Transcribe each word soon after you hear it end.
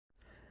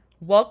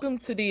Welcome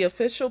to the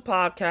official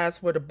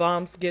podcast where the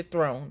bombs get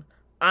thrown.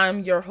 I'm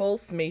your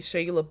host, May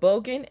Shayla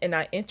Bogan, and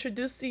I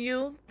introduce to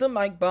you the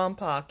Mike Bomb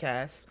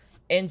Podcast.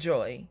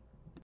 Enjoy.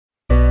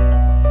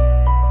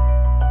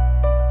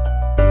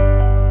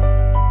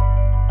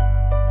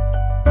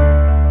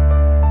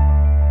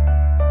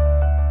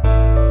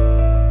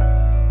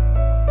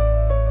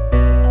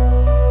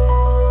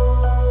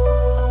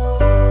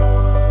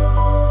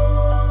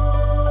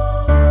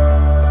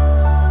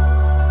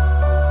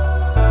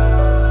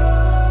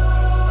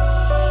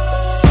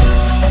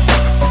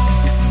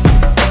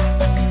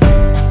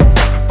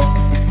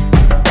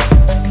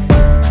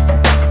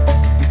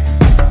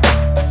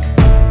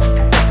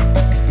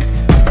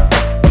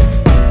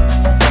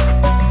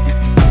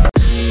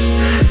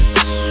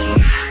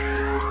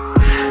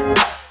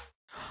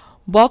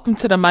 Welcome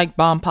to the Mike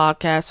Bomb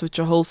Podcast with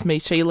your host, May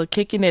Shayla,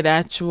 kicking it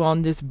at you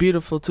on this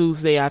beautiful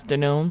Tuesday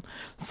afternoon.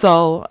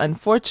 So,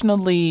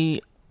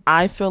 unfortunately,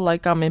 I feel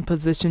like I'm in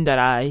position that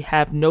I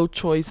have no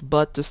choice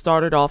but to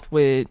start it off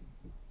with,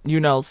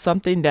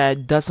 something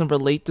that doesn't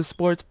relate to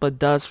sports, but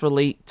does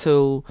relate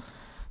to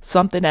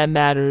something that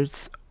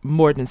matters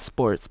more than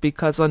sports.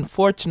 Because,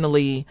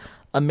 unfortunately,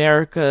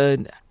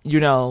 America,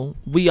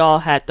 we all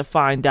had to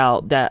find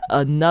out that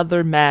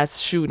another mass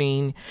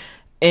shooting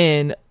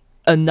in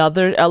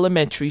another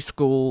elementary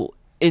school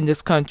in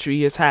this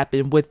country has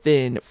happened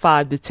within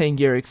 5 to 10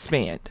 year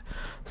span.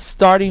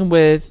 Starting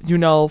with,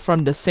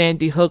 from the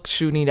Sandy Hook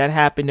shooting that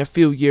happened a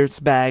few years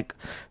back,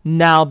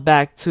 now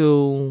back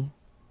to,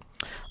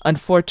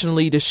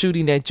 unfortunately, the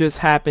shooting that just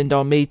happened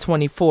on May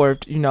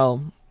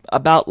 24th,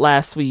 about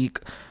last week,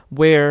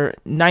 where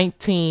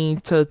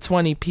 19 to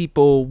 20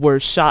 people were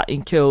shot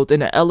and killed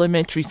in an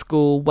elementary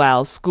school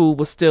while school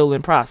was still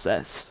in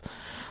process.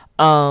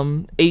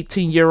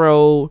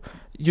 18-year-old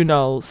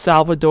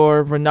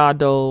Salvador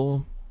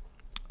Ronaldo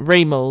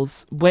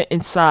Ramos went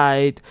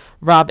inside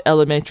Robb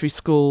Elementary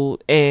School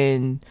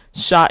and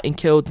shot and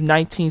killed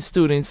 19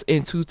 students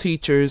and 2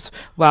 teachers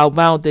while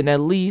wounding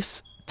at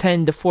least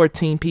 10 to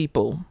 14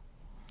 people.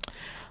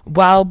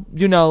 While,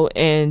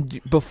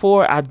 and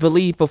before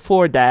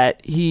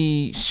that,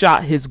 he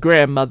shot his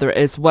grandmother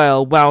as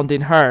well,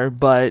 wounding her,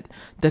 but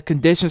the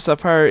conditions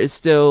of her is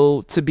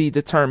still to be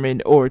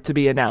determined or to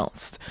be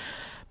announced.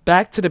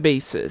 Back to the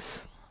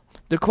basis.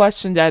 The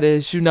question that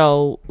is,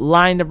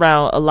 lying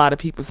around a lot of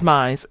people's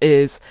minds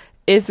is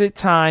it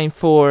time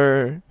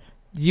for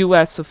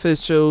U.S.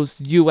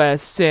 officials,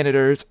 U.S.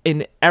 senators,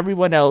 and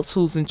everyone else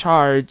who's in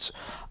charge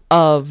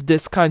of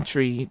this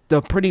country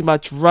to pretty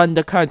much run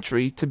the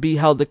country to be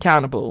held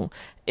accountable?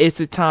 Is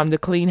it time to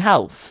clean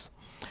house?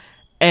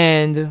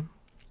 And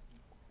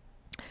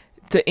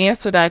to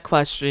answer that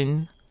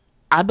question,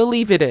 I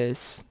believe it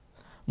is.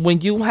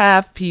 When you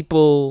have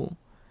people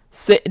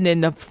sitting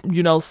in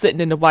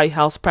the White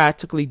House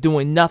practically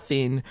doing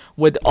nothing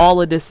with all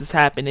of this is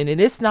happening.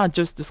 And it's not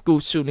just the school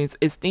shootings,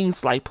 it's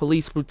things like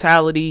police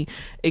brutality.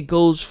 It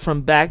goes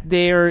from back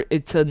there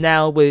to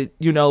now with,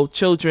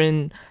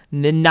 children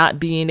not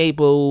being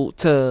able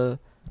to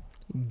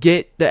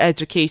get the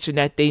education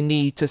that they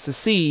need to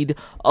succeed,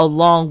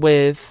 along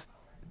with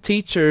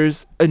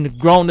teachers and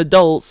grown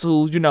adults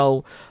who,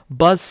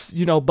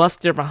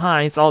 bust their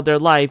behinds all their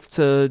life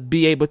to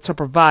be able to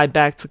provide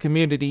back to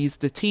communities,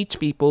 to teach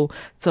people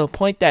to a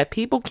point that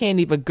people can't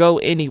even go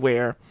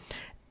anywhere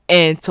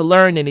and to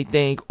learn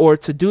anything or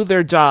to do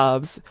their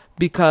jobs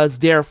because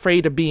they're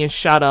afraid of being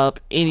shot up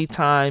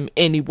anytime,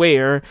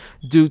 anywhere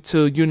due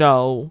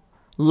to,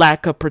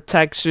 lack of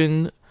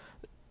protection.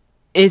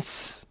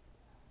 It's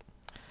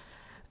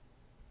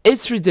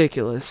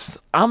ridiculous.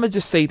 I'm gonna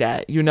just say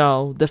that,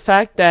 the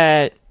fact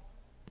that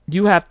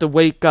you have to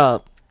wake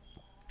up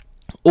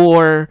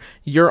or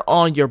you're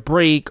on your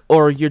break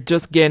or you're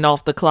just getting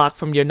off the clock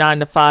from your 9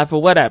 to 5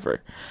 or whatever,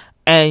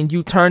 and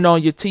you turn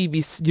on your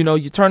TV,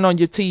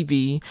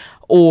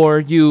 or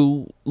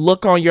you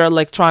look on your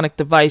electronic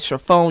device, your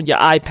phone, your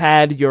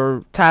iPad,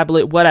 your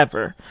tablet,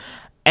 whatever,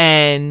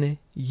 and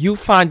you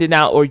finding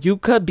out, or you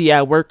could be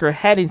at work or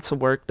heading to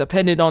work,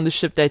 depending on the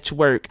shift that you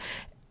work,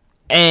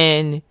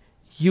 and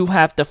you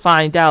have to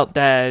find out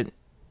that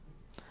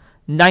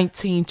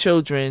 19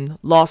 children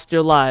lost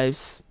their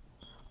lives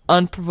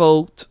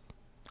unprovoked,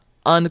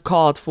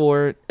 uncalled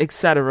for,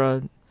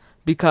 etc.,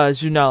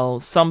 because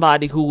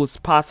somebody who was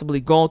possibly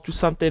going through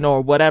something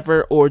or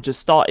whatever, or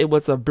just thought it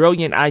was a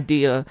brilliant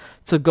idea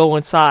to go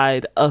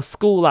inside a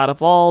school out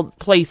of all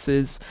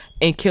places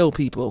and kill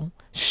people,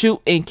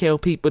 shoot and kill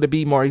people to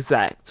be more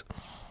exact.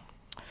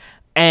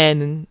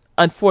 And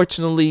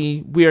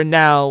unfortunately, we are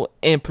now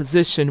in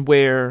position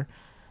where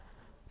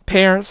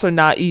parents are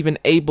not even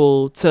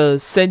able to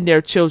send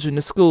their children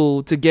to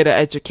school to get an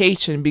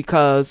education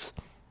because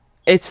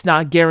it's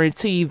not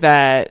guaranteed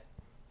that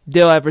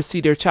they'll ever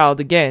see their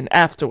child again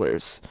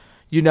afterwards.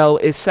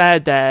 It's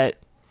sad that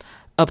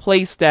a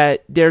place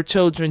that their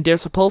children, they're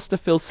supposed to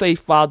feel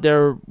safe while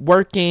they're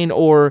working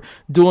or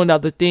doing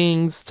other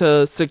things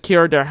to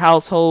secure their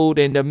household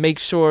and to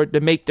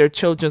make their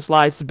children's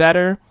lives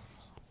better.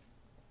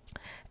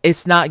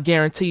 It's not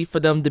guaranteed for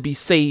them to be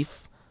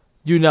safe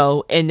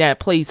in that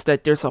place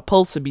that they're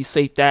supposed to be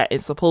safe at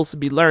and supposed to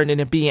be learning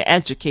and being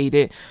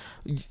educated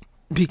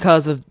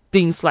because of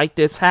things like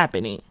this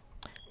happening.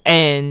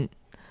 And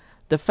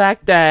the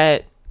fact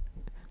that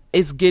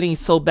it's getting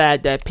so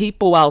bad that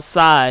people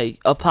outside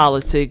of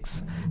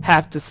politics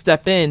have to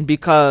step in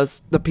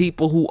because the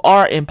people who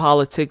are in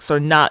politics are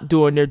not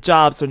doing their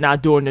jobs, or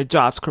not doing their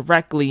jobs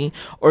correctly,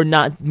 or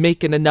not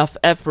making enough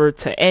effort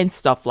to end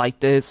stuff like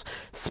this,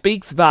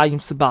 speaks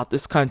volumes about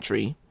this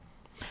country.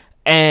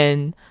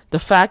 And the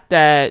fact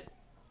that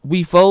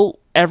we vote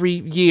every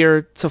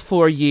year to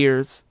 4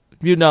 years,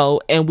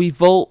 and we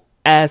vote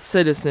as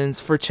citizens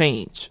for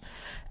change.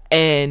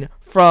 And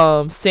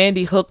from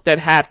Sandy Hook that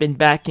happened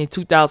back in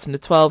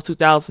 2012,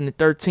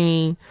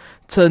 2013,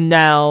 to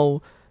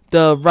now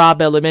the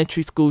Robb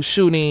Elementary School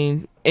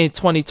shooting in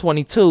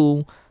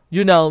 2022,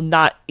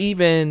 not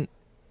even,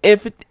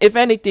 if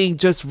anything,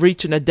 just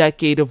reaching a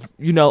decade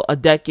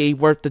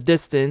worth of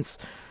distance.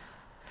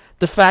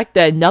 The fact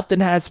that nothing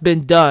has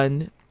been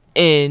done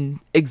in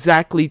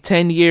exactly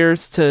 10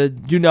 years to,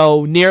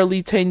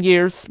 nearly 10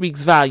 years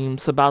speaks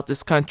volumes about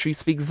this country,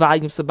 speaks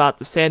volumes about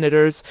the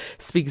senators,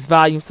 speaks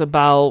volumes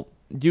about,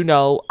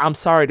 I'm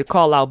sorry to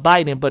call out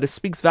Biden, but it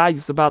speaks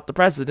volumes about the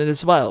president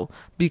as well.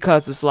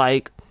 Because it's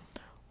like,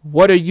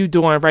 what are you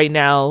doing right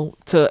now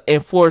to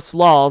enforce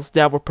laws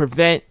that will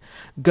prevent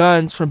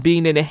guns from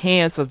being in the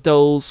hands of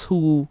those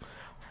who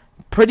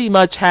pretty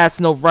much has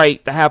no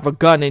right to have a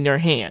gun in their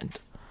hand?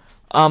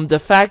 The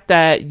fact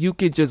that you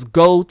could just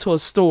go to a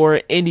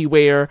store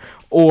anywhere,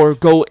 or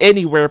go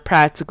anywhere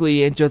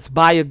practically, and just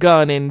buy a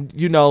gun and,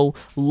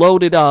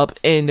 load it up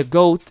and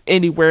go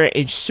anywhere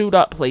and shoot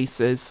up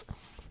places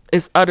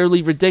is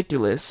utterly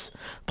ridiculous.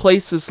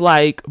 Places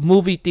like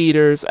movie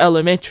theaters,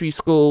 elementary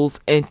schools,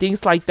 and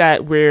things like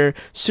that, where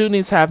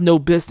shootings have no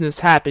business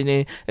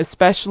happening,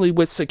 especially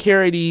with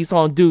securities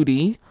on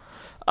duty.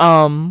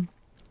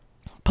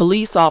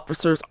 Police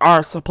officers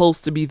are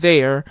supposed to be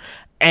there,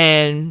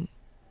 and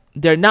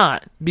they're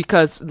not,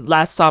 because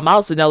last time I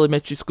was in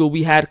elementary school,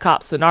 we had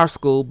cops in our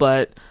school,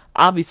 but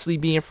obviously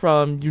being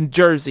from New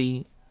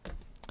Jersey,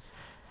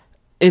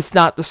 it's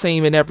not the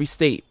same in every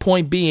state.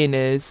 Point being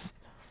is,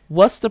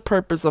 what's the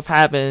purpose of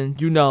having,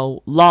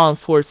 law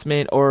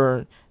enforcement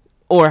or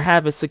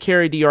having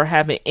security or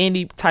having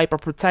any type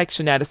of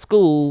protection at a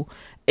school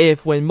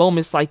if, when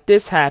moments like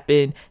this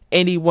happen,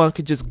 anyone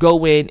could just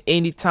go in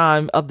any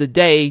time of the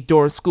day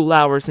during school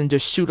hours and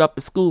just shoot up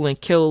a school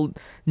and kill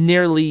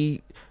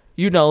nearly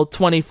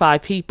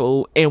 25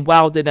 people and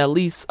wowed in at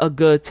least a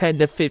good 10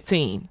 to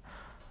 15.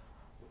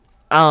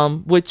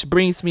 Which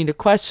brings me to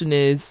question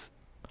is,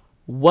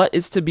 what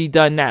is to be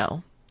done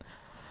now?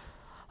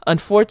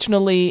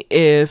 Unfortunately,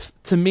 if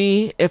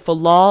a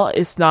law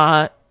is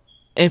not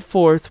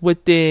enforced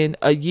within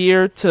a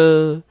year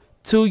to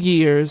 2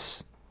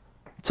 years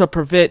to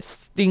prevent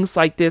things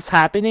like this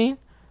happening,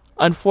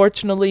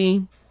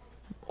 unfortunately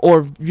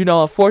for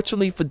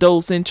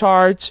those in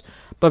charge,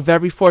 but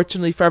very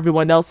fortunately for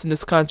everyone else in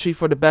this country,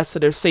 for the best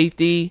of their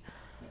safety,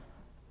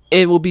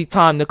 it will be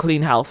time to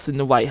clean house in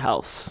the White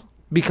House.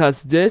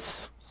 Because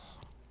this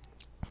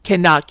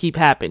cannot keep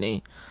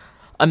happening.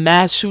 A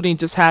mass shooting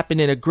just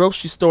happened in a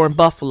grocery store in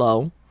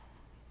Buffalo.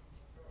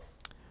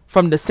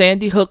 From the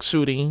Sandy Hook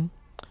shooting,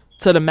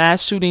 to the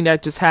mass shooting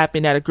that just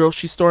happened at a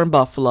grocery store in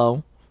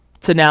Buffalo,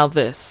 to now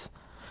this.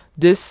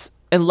 This,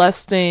 in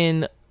less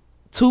than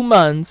 2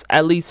 months,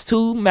 at least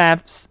two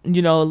mass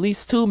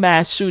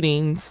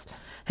shootings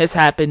has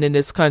happened in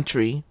this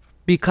country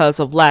because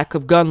of lack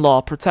of gun law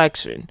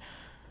protection.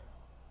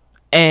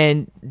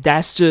 And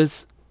that's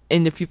just,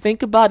 and if you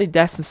think about it,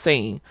 that's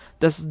insane.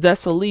 That's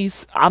at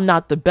least, I'm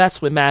not the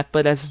best with math,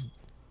 but that's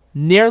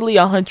nearly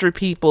 100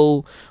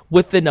 people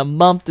within a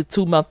month to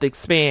 2 month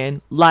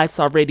span, lives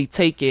already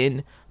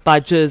taken by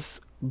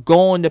just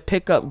going to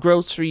pick up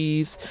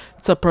groceries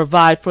to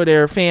provide for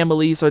their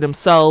families or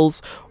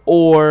themselves,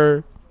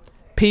 or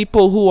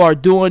people who are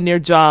doing their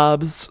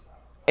jobs,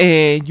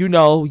 and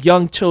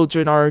young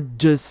children are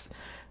just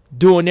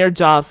doing their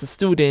jobs as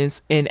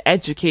students and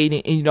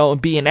educating,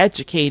 and being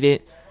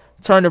educated.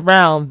 Turn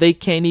around, they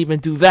can't even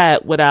do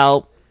that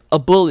without a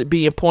bullet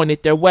being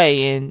pointed their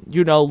way and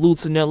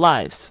losing their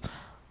lives.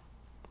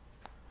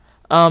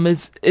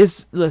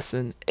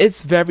 Listen,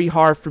 it's very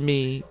hard for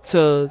me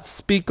to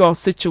speak on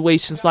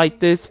situations like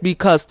this,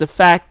 because the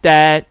fact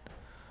that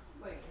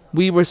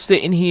we were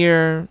sitting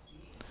here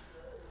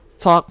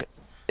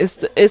it's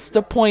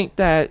the point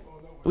that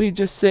we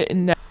just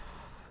sitting there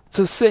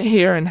to sit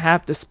here and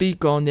have to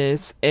speak on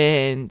this,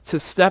 and to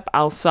step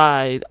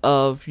outside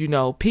of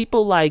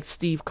people like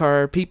Steve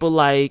Kerr, people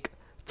like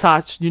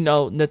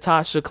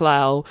Natasha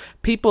Cloud,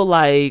 people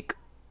like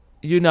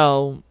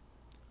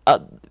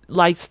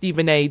like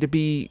Stephen A. to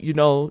be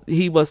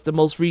he was the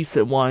most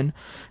recent one.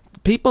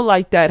 People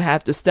like that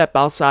have to step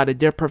outside of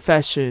their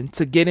profession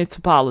to get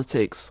into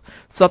politics,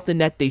 something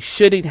that they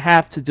shouldn't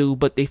have to do,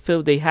 but they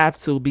feel they have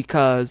to,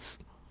 because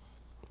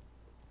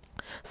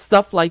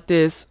stuff like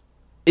this,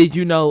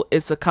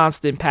 it's a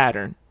constant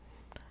pattern.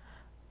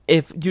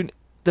 If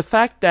the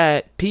fact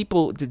that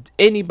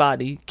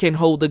anybody can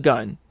hold a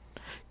gun,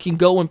 can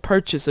go and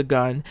purchase a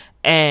gun,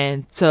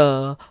 and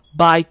to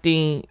buy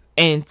thing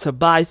and to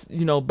buy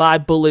buy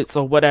bullets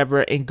or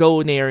whatever, and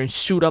go in there and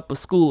shoot up a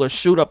school or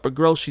shoot up a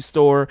grocery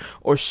store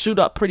or shoot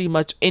up pretty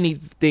much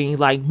anything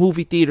like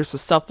movie theaters or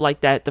stuff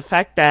like that. The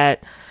fact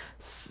that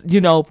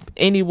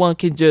anyone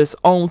can just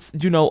own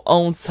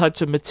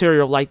such a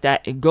material like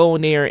that and go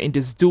in there and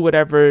just do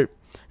whatever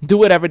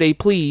they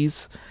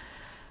please,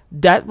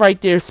 that right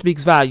there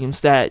speaks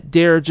volumes that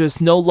there are just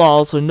no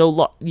laws, or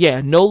no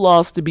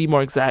laws to be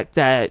more exact,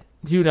 that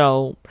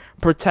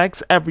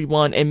protects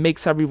everyone and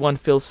makes everyone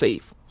feel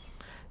safe.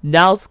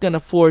 Now it's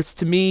gonna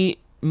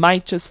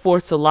might just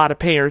force a lot of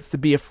parents to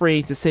be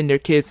afraid to send their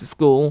kids to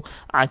school.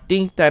 I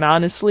think that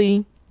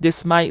honestly,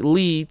 this might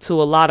lead to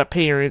a lot of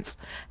parents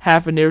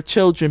having their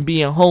children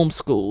being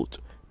homeschooled,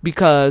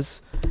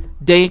 because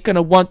they ain't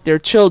gonna want their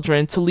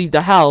children to leave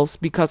the house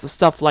because of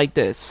stuff like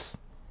this.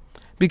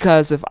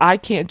 Because if I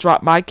can't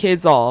drop my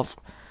kids off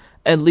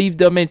and leave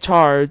them in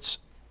charge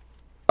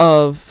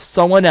of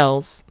someone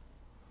else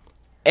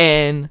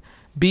and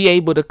be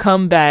able to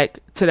come back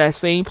to that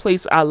same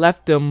place I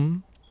left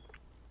them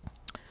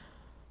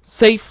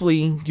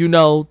safely,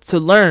 to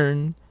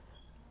learn,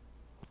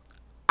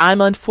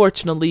 I'm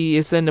unfortunately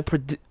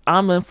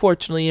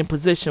in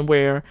position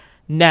where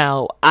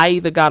now I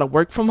either gotta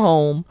work from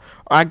home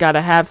or I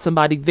gotta have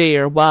somebody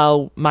there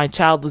while my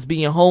child is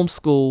being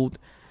homeschooled,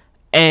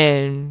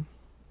 and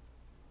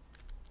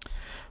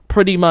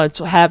pretty much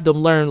have them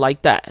learn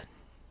like that.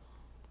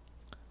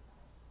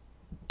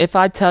 If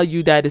I tell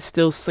you that it's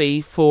still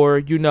safe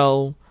for,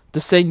 to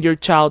send your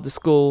child to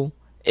school,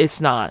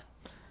 it's not.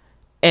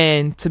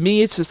 And to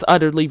me, it's just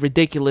utterly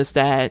ridiculous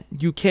that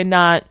you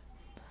cannot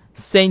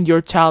send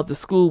your child to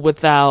school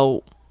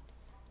without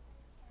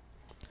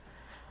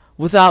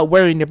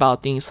worrying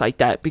about things like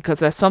that, because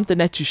that's something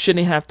that you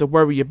shouldn't have to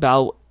worry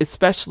about,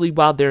 especially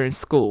while they're in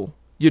school.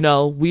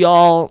 We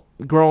all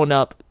growing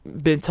up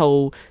been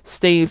told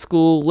stay in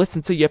school,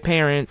 listen to your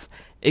parents,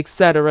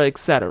 etc.,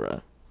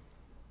 etc.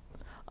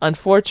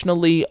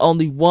 Unfortunately,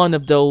 only one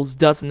of those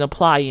doesn't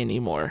apply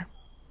anymore,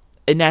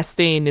 and that's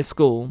staying in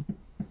school.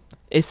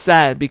 It's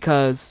sad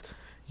because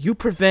you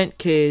prevent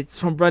kids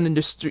from running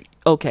the street.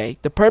 Okay,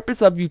 the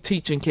purpose of you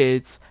teaching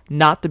kids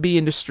not to be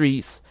in the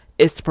streets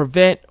is to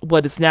prevent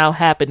what is now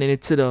happening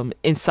to them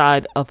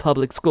inside of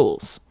public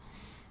schools.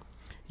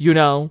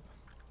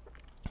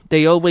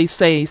 They always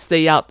say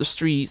stay out the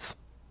streets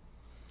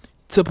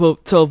to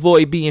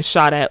avoid being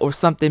shot at or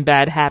something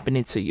bad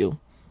happening to you.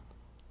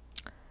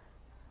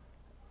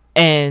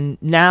 And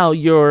now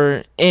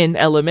you're in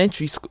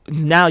elementary school.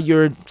 Now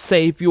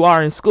say if you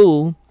are in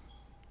school,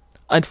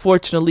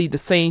 unfortunately the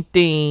same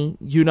thing,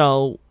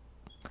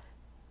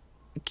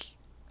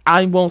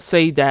 I won't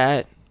say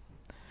that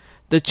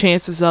the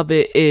chances of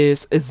it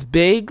is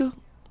big,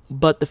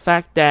 but the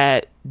fact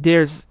that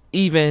there's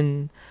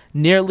even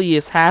nearly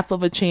as half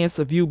of a chance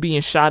of you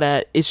being shot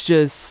at,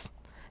 it's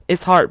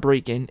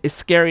heartbreaking. It's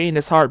scary and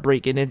it's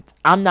heartbreaking. And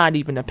I'm not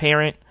even a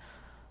parent.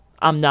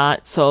 I'm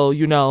not.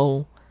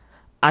 So,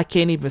 I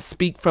can't even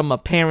speak from a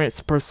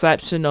parent's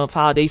perception of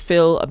how they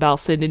feel about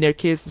sending their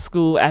kids to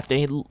school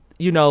after,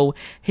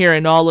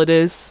 hearing all of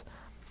this.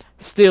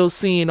 Still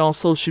seeing on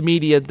social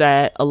media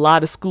that a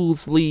lot of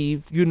schools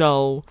leave,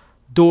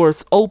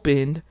 doors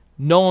opened,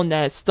 knowing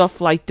that stuff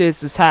like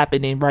this is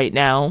happening right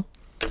now.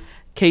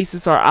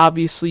 Cases are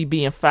obviously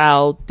being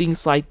filed,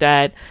 things like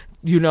that.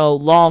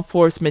 Law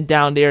enforcement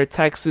down there in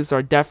Texas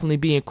are definitely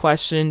being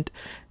questioned.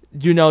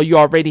 You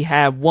already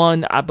have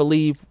one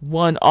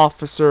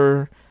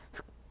officer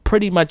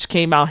pretty much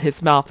came out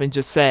his mouth and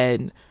just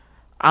said,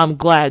 I'm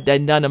glad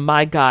that none of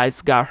my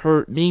guys got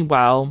hurt.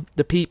 Meanwhile,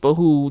 the people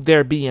who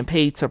they're being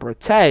paid to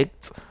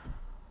protect,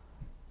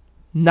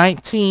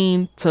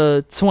 19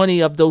 to 20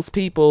 of those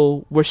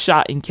people were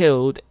shot and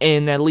killed,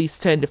 and at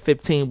least 10 to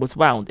 15 was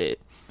wounded,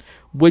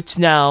 which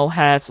now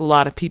has a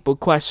lot of people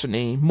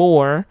questioning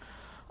more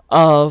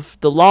of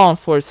the law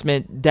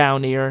enforcement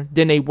down there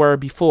than they were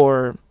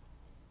before.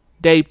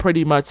 They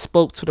pretty much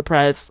spoke to the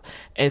press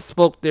and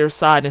spoke their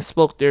side and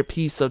spoke their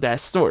piece of that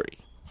story.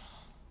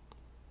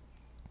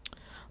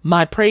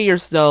 My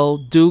prayers, though,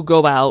 do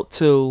go out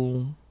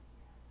to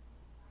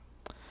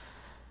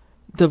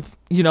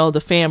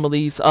the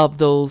families of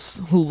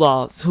those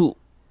who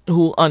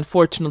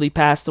unfortunately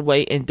passed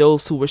away, and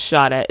those who were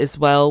shot at as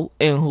well,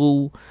 and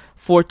who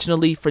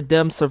fortunately for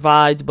them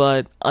survived,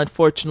 but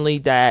unfortunately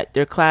that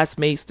their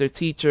classmates, their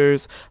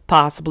teachers,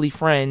 possibly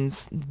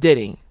friends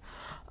didn't.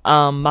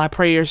 My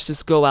prayers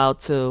just go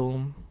out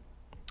to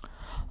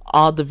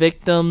all the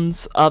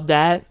victims of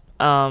that,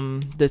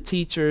 the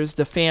teachers,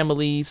 the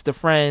families, the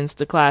friends,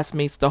 the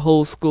classmates, the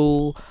whole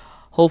school.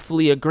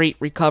 Hopefully a great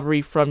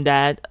recovery from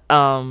that.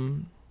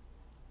 And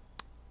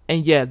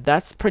yeah,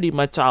 that's pretty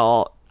much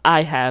all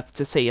I have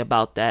to say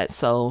about that.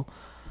 So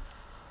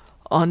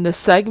on this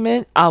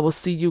segment, I will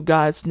see you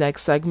guys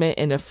next segment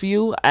in a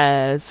few,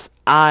 as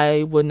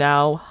I will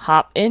now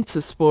hop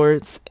into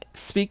sports.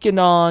 Speaking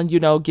on,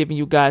 giving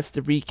you guys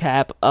the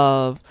recap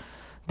of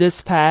this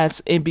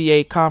past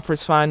NBA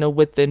conference final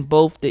within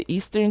both the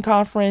Eastern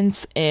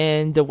Conference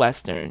and the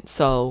Western.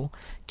 So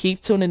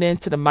keep tuning in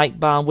to the Mike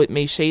Bomb with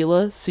me,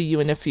 Shayla. See you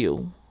in a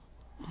few.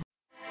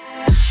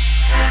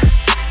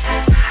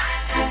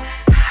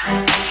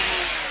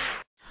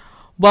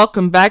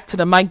 Welcome back to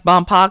the Mike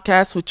Bomb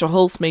Podcast with your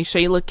host, May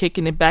Shayla,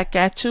 kicking it back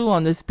at you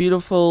on this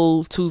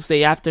beautiful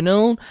Tuesday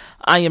afternoon.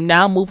 I am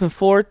now moving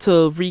forward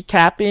to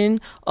recapping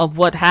of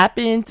what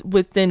happened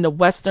within the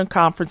Western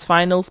Conference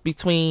Finals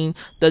between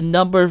the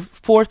number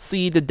 4th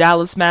seed, the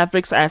Dallas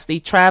Mavericks, as they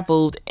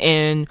traveled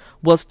and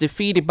was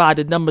defeated by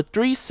the number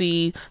 3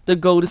 seed, the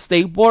Golden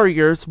State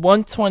Warriors,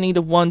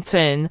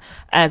 120-110,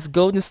 as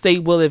Golden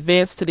State will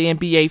advance to the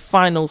NBA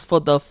Finals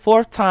for the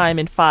 4th time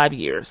in 5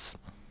 years.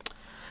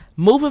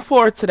 Moving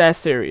forward to that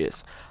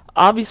series,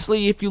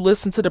 obviously, if you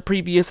listen to the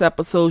previous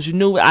episodes, you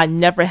knew I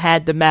never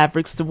had the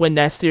Mavericks to win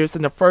that series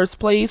in the first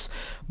place,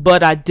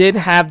 but I did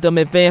have them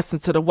advancing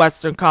to the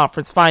Western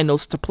Conference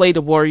Finals to play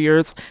the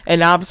Warriors,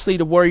 and obviously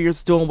the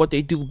Warriors doing what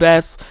they do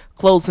best,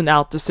 closing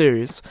out the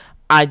series.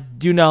 I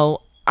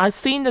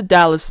seen the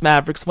Dallas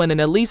Mavericks winning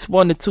at least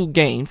 1 or 2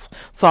 games,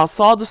 so I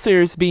saw the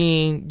series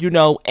being,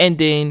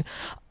 ending,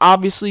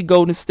 obviously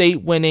Golden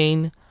State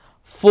winning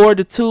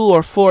 4-2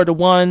 or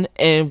 4-1,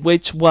 and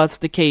which was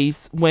the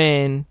case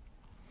when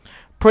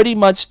pretty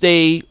much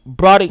they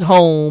brought it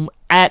home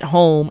at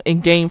home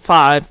in Game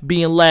 5,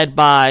 being led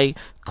by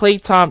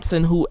Klay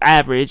Thompson, who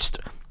averaged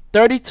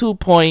 32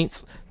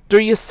 points,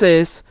 3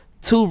 assists,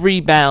 2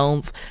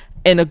 rebounds,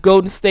 and a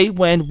Golden State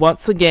win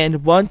once again,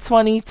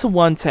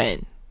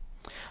 120-110.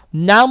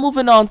 Now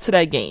moving on to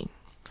that game.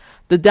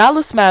 The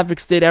Dallas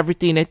Mavericks did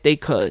everything that they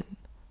could,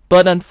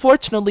 but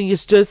unfortunately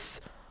it's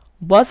just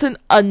wasn't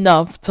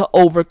enough to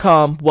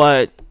overcome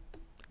what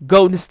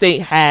Golden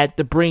State had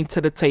to bring to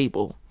the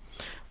table.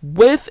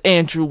 With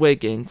Andrew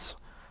Wiggins,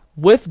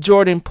 with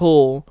Jordan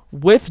Poole,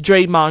 with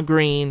Draymond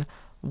Green,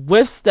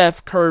 with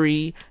Steph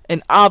Curry,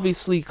 and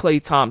obviously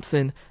Klay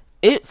Thompson,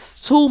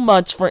 it's too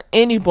much for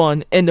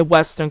anyone in the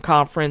Western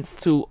Conference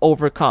to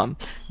overcome.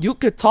 You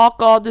could talk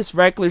all this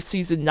regular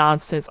season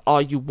nonsense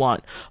all you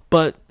want,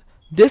 but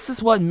this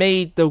is what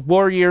made the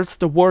Warriors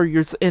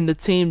and the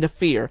team to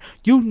fear.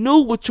 You knew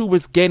what you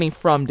was getting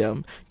from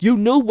them. You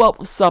knew what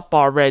was up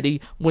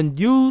already when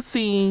you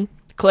seen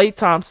Klay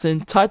Thompson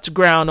touch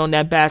ground on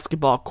that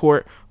basketball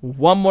court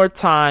one more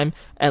time,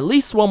 at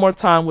least one more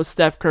time with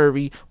Steph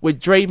Curry,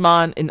 with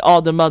Draymond and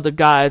all them other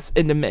guys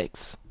in the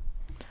mix.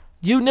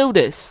 You knew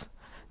this.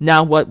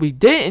 Now what we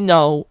didn't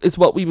know is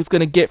what we was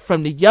going to get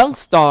from the young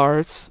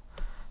stars,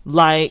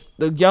 like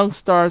the young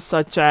stars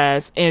such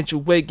as Andrew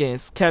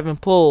Wiggins, Kevin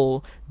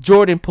Poole,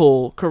 Jordan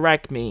Poole,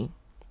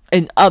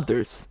 and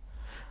others.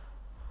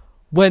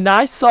 When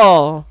I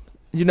saw,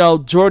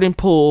 Jordan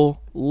Poole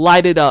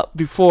light it up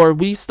before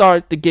we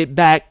start to get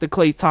back the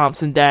Klay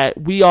Thompson that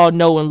we all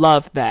know and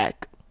love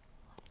back,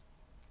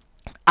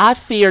 I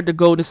feared the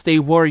Golden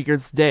State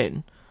Warriors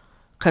then,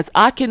 because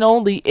I can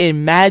only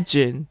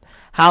imagine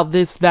how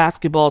this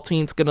basketball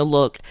team's going to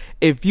look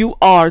if you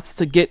are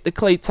to get the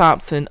Klay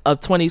Thompson of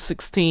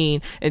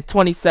 2016 and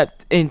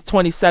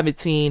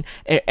 2017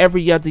 and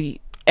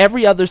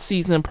every other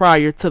season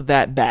prior to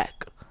that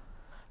back.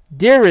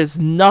 There is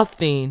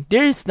not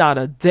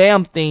a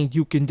damn thing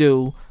you can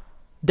do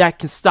that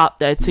can stop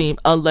that team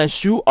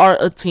unless you are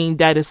a team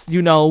that is,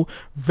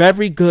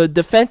 very good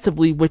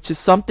defensively, which is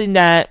something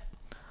that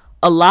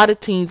a lot of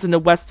teams in the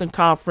Western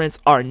Conference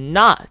are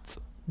not.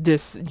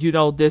 This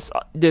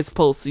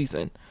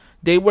postseason,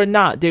 they were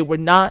not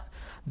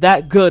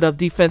that good of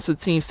defensive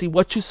teams. See,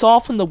 what you saw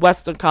from the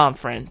Western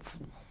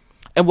Conference,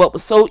 and what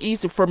was so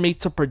easy for me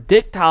to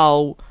predict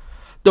how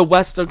the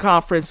Western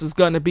Conference was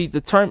going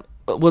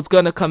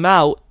to come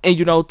out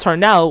and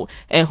turn out,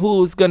 and who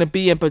was going to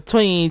be in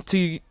between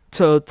to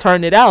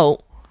turn it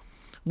out,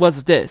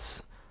 was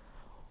this: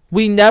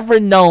 we never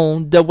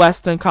known the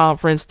Western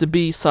Conference to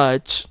be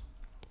such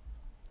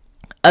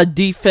a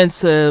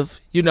defensive,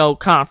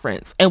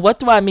 conference. And what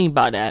do I mean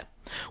by that?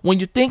 When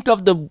you think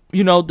of the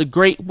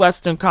great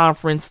Western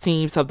Conference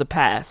teams of the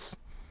past,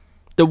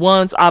 the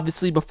ones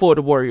obviously before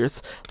the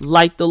Warriors,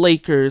 like the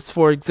Lakers,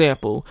 for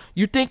example,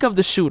 you think of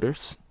the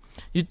shooters.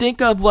 You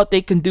think of what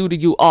they can do to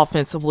you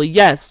offensively.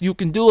 Yes, you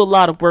can do a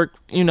lot of work,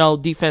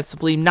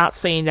 defensively. Not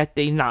saying that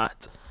they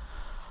not.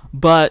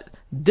 But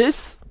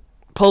this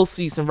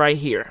postseason right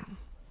here,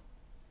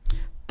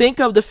 think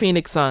of the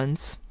Phoenix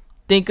Suns.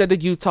 Think of the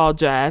Utah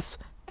Jazz.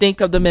 Think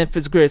of the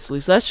Memphis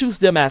Grizzlies. Let's use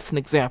them as an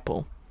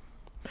example.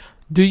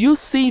 Do you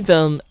see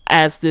them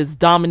as this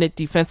dominant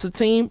defensive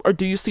team, or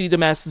do you see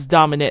them as this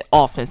dominant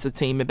offensive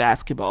team in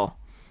basketball?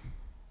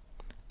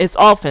 It's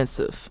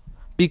offensive,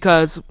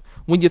 because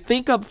when you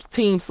think of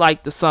teams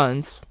like the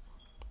Suns,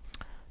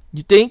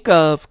 you think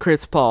of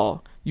Chris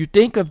Paul, you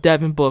think of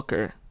Devin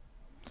Booker.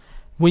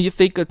 When you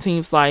think of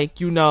teams like,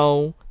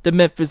 the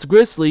Memphis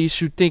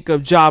Grizzlies, you think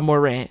of Ja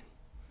Morant.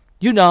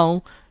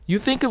 You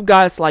think of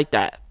guys like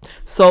that.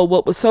 So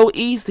what was so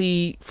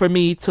easy for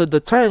me to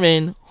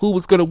determine who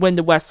was going to win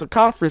the Western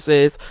Conference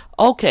is,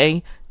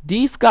 okay,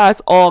 these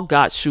guys all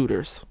got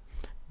shooters.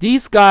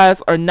 These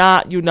guys are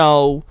not,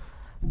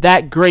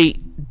 that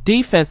great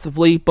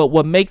defensively, but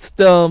what makes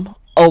them,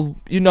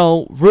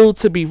 rule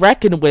to be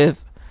reckoned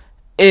with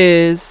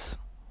is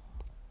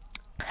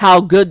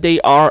how good they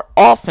are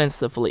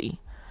offensively.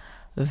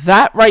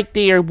 That right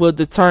there will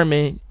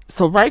determine.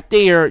 So right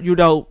there,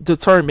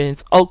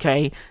 determines,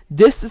 okay,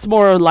 this is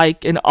more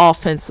like an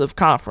offensive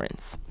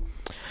conference.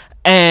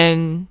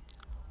 And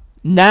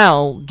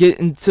now get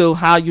into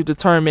how you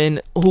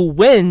determine who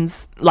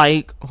wins,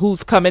 like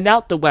who's coming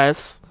out the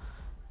West,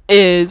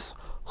 is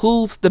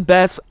who's the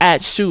best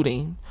at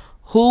shooting.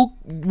 Who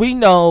we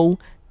know,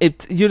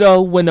 if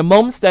when the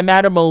moments that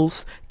matter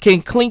most,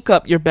 can clink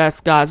up your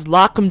best guys,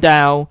 lock them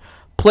down,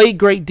 play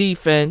great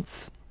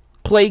defense,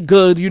 play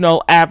good,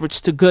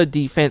 average to good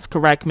defense,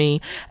 correct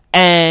me,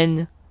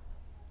 and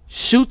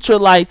shoot your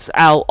lights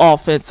out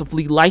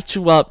offensively, light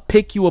you up,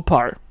 pick you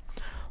apart.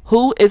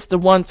 Who is the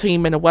one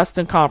team in the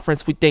Western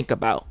Conference we think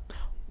about?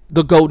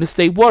 The Golden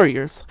State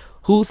Warriors.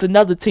 Who's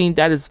another team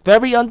that is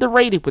very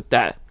underrated with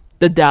that?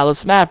 The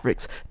Dallas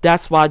Mavericks.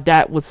 That's why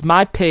that was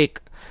my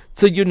pick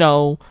to,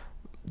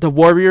 the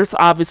Warriors,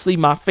 obviously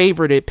my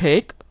favorite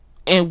pick,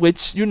 in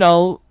which,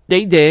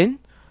 they did.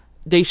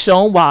 They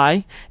shown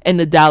why. And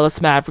the Dallas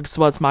Mavericks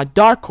was my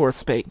dark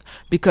horse pick.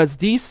 Because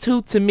these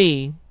two, to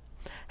me,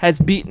 has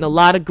beaten a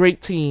lot of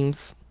great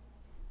teams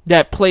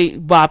that play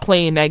by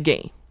playing that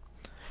game.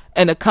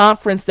 And a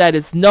conference that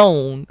is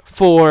known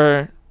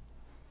for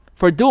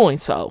doing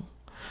so.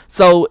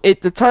 So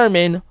it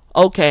determined,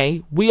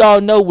 okay, we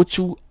all know what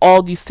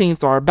all these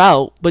teams are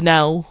about, but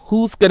now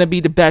who's going to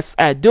be the best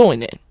at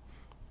doing it?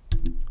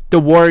 The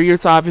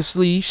Warriors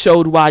obviously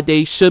showed why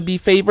they should be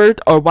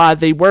favored, or why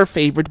they were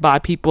favored by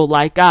people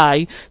like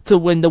I to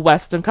win the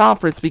Western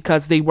Conference,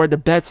 because they were the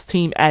best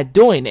team at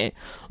doing it.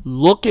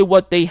 Look at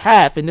what they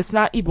have, and it's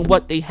not even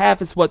what they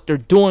have, it's what they're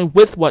doing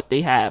with what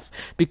they have.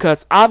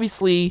 Because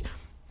obviously,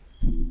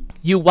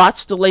 you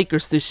watch the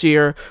Lakers this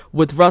year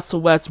with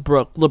Russell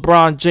Westbrook,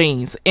 LeBron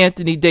James,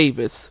 Anthony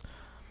Davis,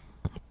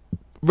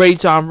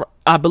 Rajon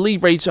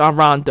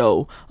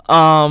Rondo,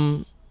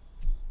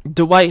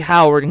 Dwight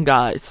Howard and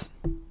guys,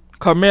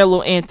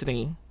 Carmelo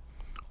Anthony.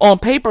 On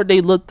paper,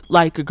 they looked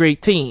like a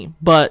great team,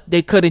 but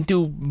they couldn't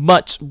do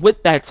much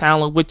with that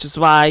talent, which is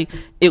why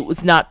it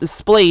was not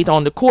displayed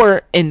on the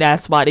court, and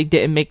that's why they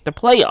didn't make the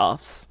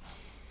playoffs.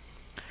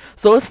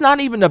 So it's not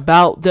even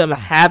about them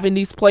having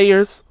these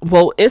players.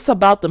 Well, it's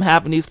about them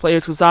having these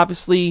players, because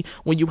obviously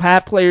when you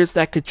have players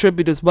that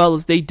contribute as well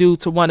as they do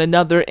to one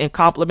another and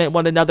complement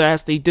one another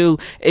as they do,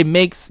 it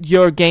makes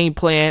your game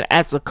plan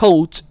as a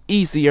coach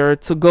easier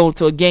to go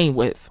into a game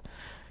with.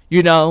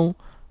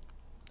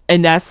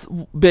 And that's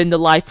been the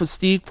life of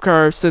Steve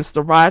Kerr since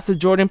the rise of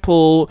Jordan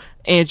Poole,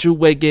 Andrew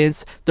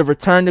Wiggins, the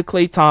return to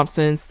Klay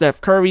Thompson,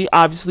 Steph Curry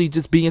obviously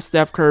just being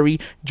Steph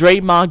Curry,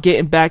 Draymond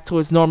getting back to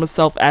his normal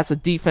self as a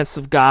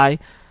defensive guy.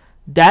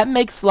 That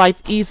makes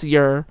life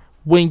easier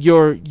when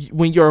you're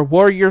a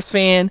Warriors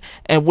fan,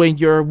 and when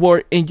you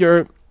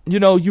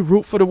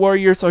root for the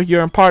Warriors, or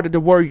you're a part of the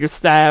Warriors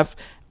staff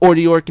or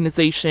the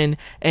organization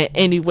in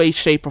any way,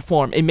 shape, or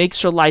form. It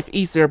makes your life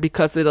easier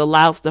because it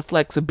allows the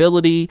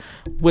flexibility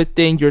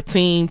within your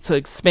team to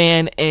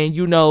expand, and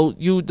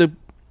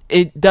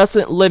it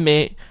doesn't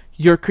limit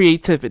your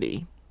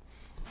creativity.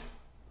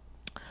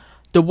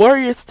 The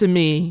Warriors, to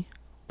me,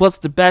 was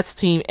the best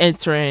team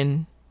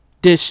entering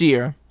this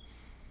year.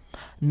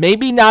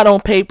 Maybe not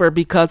on paper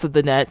because of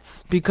the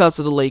Nets, because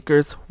of the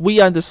Lakers. We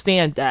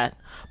understand that.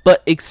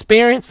 But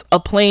experience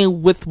of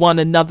playing with one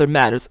another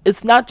matters.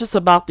 It's not just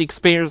about the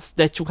experience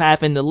that you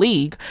have in the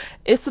league.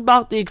 It's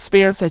about the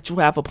experience that you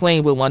have of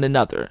playing with one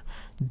another.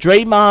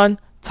 Draymond,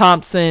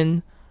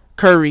 Thompson,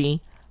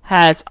 Curry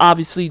has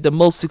obviously the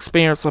most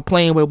experience of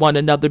playing with one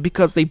another,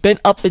 because they've been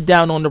up and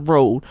down on the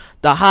road.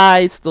 The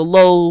highs, the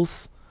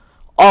lows,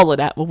 all of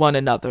that with one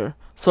another.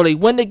 So they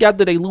win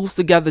together, they lose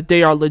together.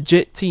 They are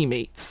legit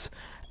teammates.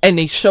 And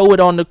they show it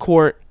on the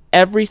court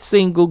every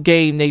single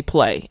game they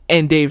play.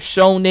 And they've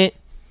shown it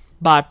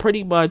by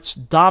pretty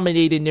much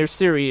dominating their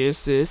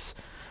series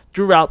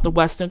throughout the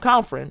Western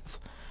Conference.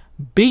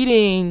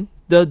 Beating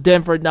the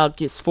Denver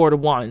Nuggets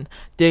 4-1.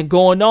 Then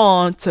going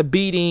on to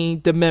beating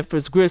the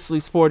Memphis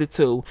Grizzlies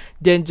 4-2.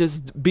 Then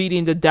just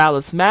beating the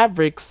Dallas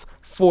Mavericks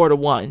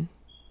 4-1.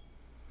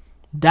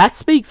 That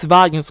speaks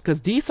volumes, because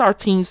these are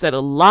teams that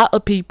a lot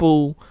of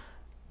people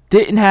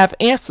didn't have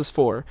answers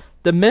for.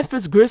 The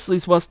Memphis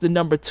Grizzlies was the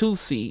number 2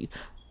 seed.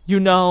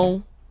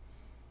 The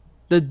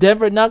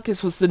Denver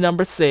Nuggets was the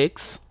number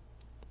 6.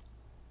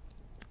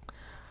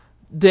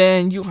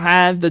 Then you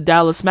have the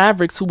Dallas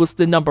Mavericks, who was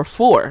the number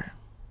 4.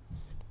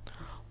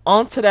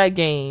 On to that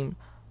game.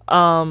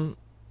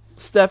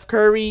 Steph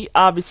Curry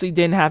obviously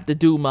didn't have to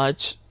do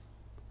much.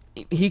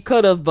 He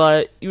could have,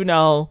 but,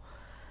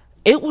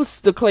 it was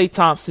the Klay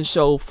Thompson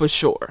show for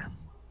sure.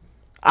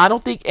 I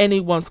don't think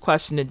anyone's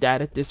questioning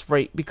that at this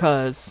rate,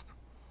 because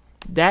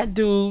that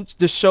dude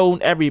just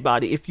showed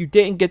everybody. If you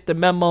didn't get the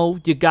memo,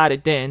 you got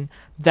it then.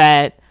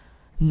 That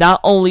not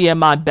only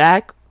am I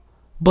back,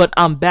 but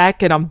I'm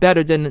back and I'm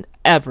better than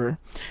ever.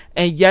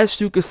 And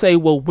yes, you could say,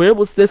 well, where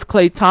was this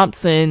Klay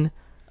Thompson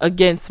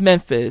against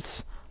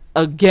Memphis,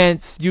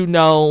 against,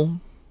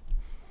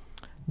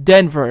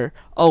 Denver?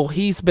 Oh,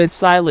 he's been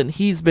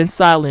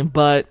silent.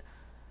 But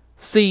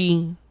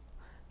see,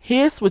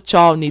 here's what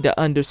y'all need to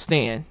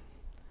understand.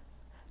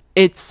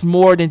 It's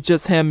more than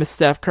just him and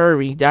Steph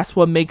Curry. That's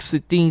what makes the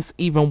things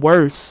even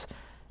worse.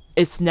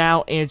 It's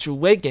now Andrew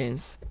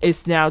Wiggins.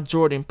 It's now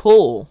Jordan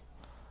Poole.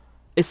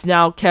 It's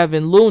now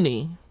Kevin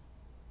Looney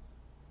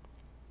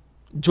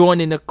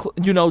joining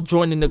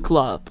the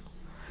club.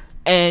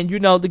 And,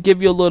 to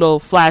give you a little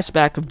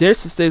flashback of their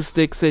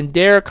statistics and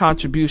their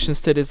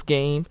contributions to this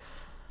game,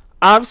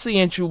 obviously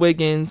Andrew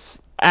Wiggins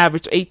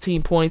averaged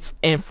 18 points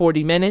in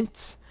 40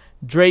 minutes.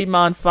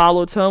 Draymond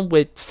followed him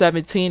with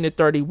 17 and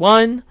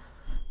 31.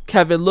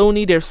 Kevin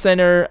Looney, their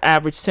center,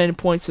 averaged 10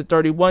 points in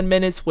 31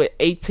 minutes with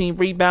 18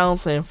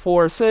 rebounds and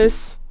 4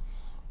 assists.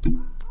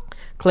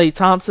 Klay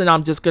Thompson,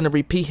 I'm just going to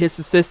repeat his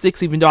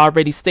statistics even though I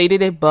already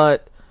stated it,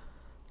 but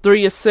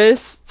 3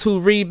 assists, 2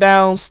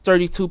 rebounds,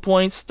 32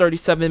 points,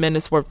 37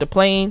 minutes worth of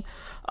playing.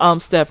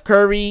 Steph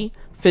Curry,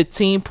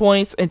 15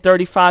 points and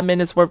 35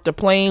 minutes worth of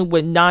playing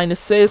with 9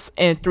 assists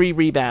and 3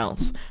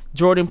 rebounds.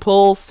 Jordan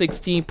Poole,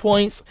 16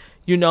 points,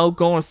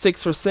 going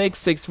 6 for 6,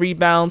 6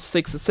 rebounds,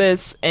 6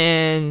 assists,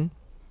 and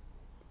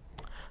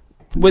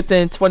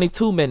within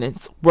 22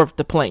 minutes worth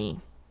of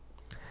playing.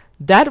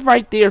 That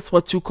right there is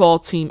what you call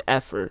team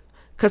effort,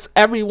 because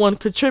everyone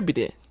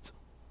contributed.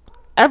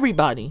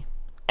 Everybody.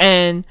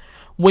 And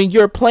when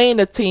you're playing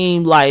a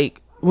team,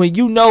 like, when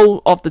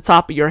off the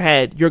top of your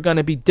head, you're going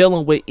to be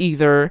dealing with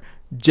either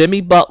Jimmy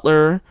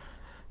Butler,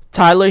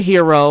 Tyler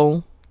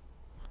Hero,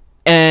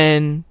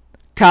 and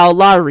Kyle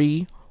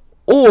Lowry,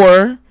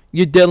 or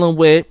you're dealing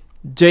with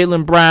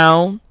Jaylen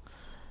Brown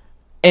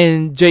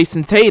and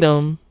Jason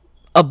Tatum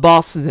of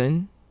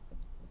Boston,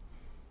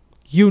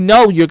 you're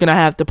going to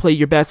have to play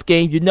your best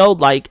game.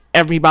 Like,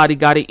 everybody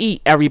got to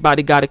eat.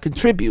 Everybody got to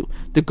contribute.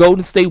 The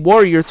Golden State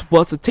Warriors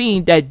was a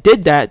team that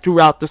did that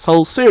throughout this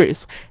whole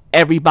series.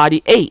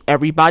 Everybody ate.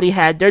 Everybody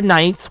had their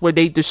nights where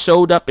they just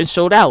showed up and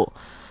showed out.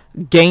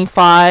 Game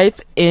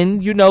 5 in,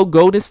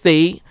 Golden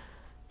State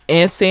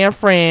and San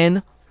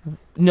Francisco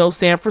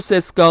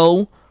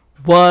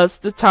was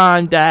the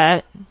time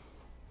that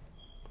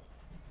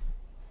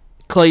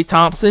Klay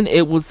Thompson,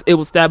 it was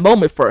that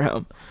moment for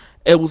him.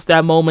 It was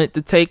that moment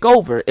to take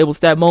over. It was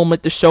that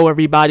moment to show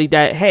everybody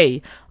that,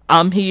 hey,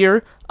 I'm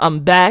here, I'm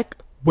back,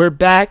 we're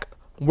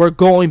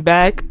going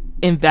back,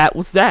 and that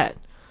was that.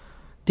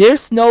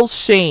 There's no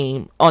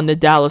shame on the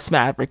Dallas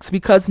Mavericks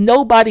because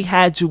nobody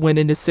had you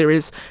winning this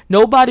series.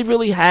 Nobody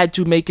really had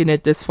you making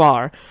it this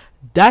far.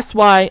 That's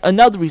why,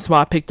 another reason why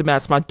I picked them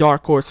as my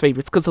dark horse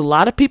favorites, because a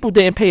lot of people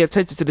didn't pay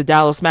attention to the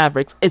Dallas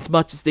Mavericks as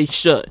much as they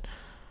should.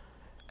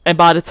 And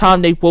by the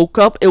time they woke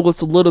up, it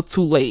was a little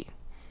too late.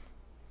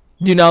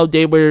 They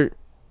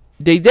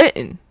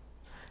didn't.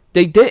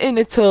 They didn't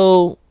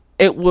until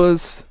it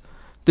was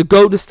the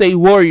Golden State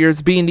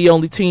Warriors being the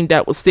only team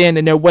that was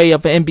standing in their way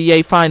of an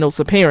NBA Finals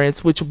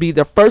appearance, which would be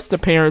their first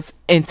appearance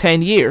in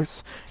 10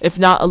 years, if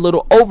not a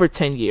little over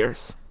 10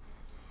 years.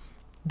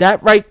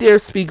 That right there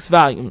speaks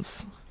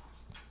volumes.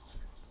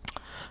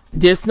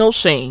 There's no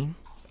shame.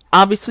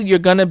 Obviously, you're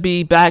going to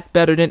be back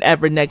better than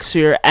ever next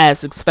year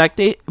as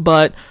expected,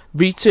 but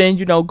reaching,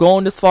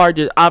 going this far,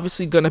 there's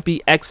obviously going to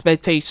be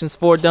expectations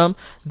for them.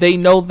 They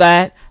know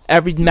that.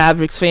 Every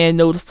Mavericks fan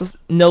knows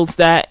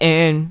that,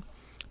 and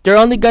they're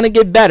only going to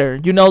get better.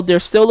 They're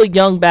still a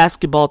young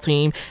basketball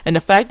team, and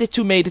the fact that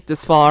you made it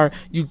this far,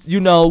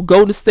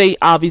 Golden State,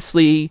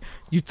 obviously,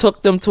 you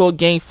took them to a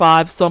Game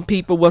 5. Some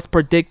people was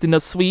predicting a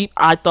sweep.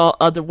 I thought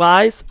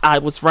otherwise. I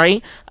was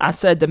right. I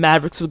said the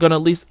Mavericks were going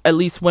to at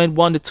least win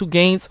 1 to 2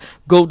 games.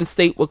 Golden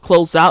State would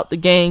close out the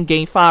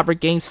Game 5 or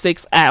Game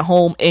 6 at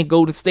home in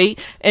Golden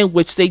State, in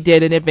which they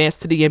did in advance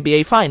to the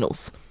NBA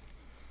Finals.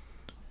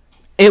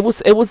 It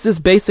was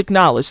just basic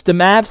knowledge. The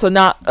Mavs are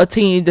not a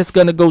team that's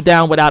going to go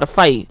down without a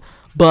fight.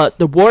 But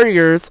the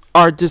Warriors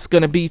are just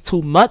going to be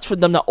too much for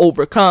them to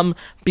overcome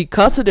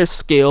because of their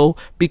skill,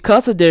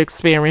 because of their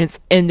experience,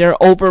 and their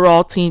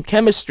overall team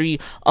chemistry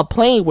of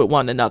playing with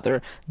one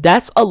another.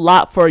 That's a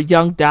lot for a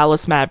young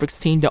Dallas Mavericks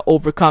team to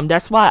overcome.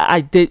 That's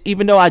why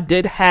even though I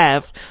did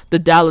have the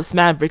Dallas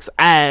Mavericks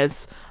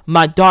as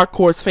my dark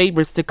horse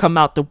favorites to come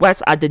out the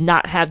West, I did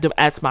not have them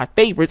as my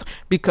favorites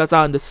because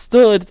I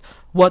understood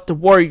what the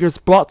Warriors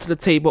brought to the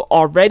table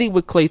already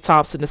with Klay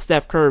Thompson and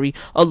Steph Curry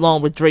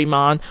along with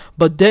Draymond,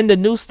 but then the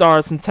new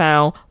stars in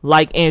town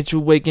like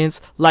Andrew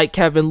Wiggins, like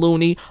Kevin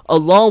Looney,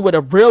 along with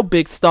a real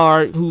big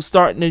star who's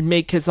starting to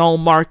make his own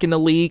mark in the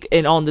league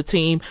and on the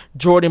team,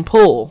 Jordan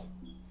Poole.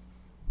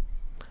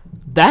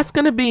 That's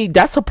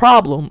a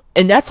problem,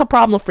 and that's a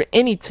problem for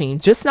any team.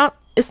 It's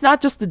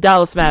not just the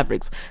Dallas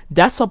Mavericks.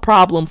 That's a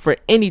problem for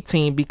any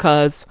team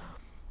because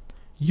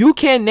you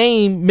can't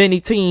name many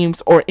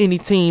teams or any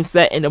teams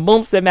that in the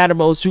moments that matter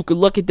most, you could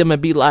look at them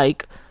and be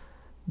like,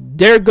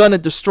 they're going to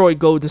destroy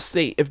Golden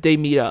State if they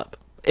meet up,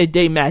 if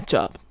they match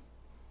up.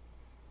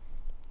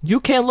 You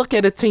can't look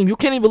at a team. You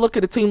can't even look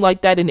at a team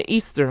like that in the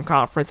Eastern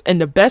Conference. And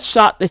the best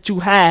shot that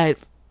you had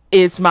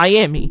is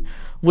Miami,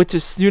 which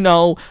is,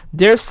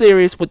 they're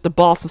serious with the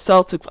Boston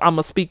Celtics. I'm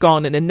going to speak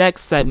on in the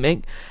next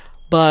segment.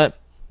 But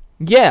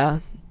yeah,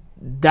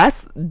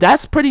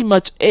 that's pretty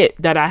much it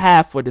that I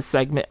have for this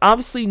segment.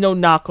 Obviously, no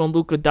knock on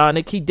Luka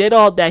Doncic. He did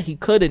all that he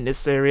could in this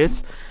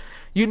series.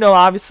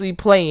 Obviously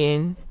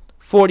playing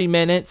 40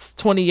 minutes,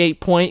 28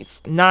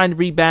 points, 9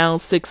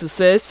 rebounds, 6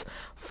 assists,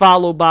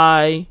 followed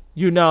by,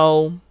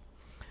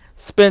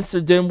 Spencer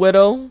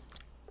Dinwiddie,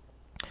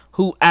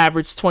 who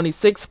averaged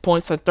 26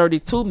 points in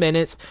 32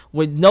 minutes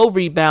with no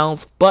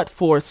rebounds but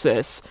 4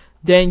 assists.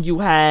 Then you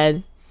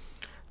had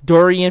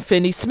Dorian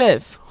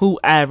Finney-Smith, who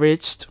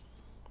averaged,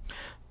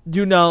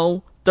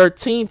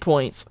 13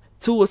 points,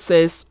 2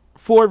 assists,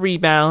 4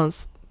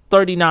 rebounds,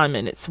 39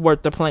 minutes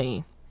worth of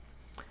playing.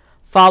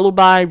 Followed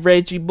by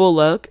Reggie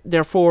Bullock,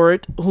 their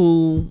forward,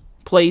 who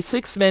played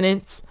 6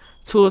 minutes,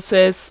 2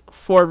 assists,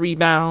 4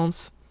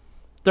 rebounds,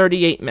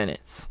 38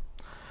 minutes.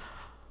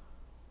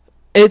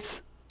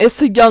 It's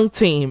a young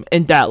team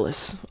in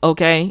Dallas,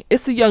 okay?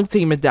 It's a young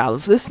team in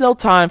Dallas. There's no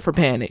time for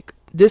panic.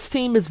 This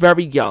team is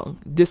very young.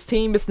 This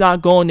team is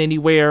not going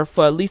anywhere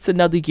for at least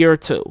another year or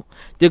two.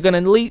 They're gonna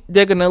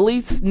at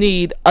least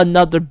need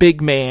another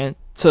big man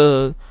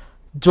to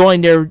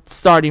join their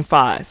starting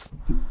 5.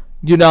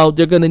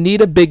 They're gonna need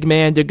a big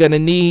man. They're gonna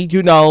need,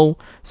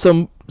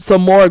 some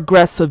more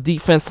aggressive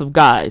defensive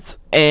guys.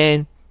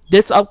 And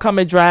this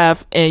upcoming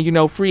draft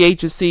and free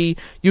agency,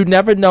 you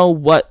never know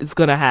what is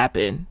gonna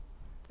happen.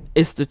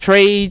 It's the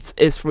trades,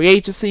 it's free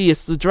agency,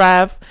 it's the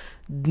draft.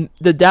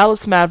 The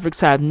Dallas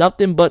Mavericks have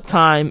nothing but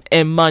time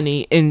and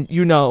money and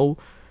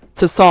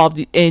to solve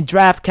and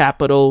draft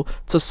capital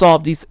to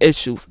solve these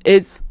issues.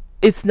 It's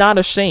not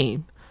a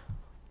shame.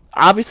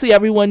 Obviously,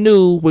 everyone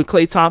knew when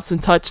Klay Thompson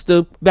touched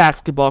the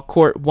basketball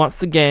court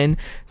once again,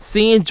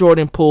 seeing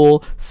Jordan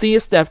Poole, seeing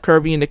Steph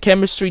Curry, and the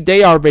chemistry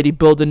they already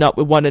building up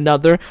with one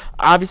another.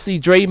 Obviously,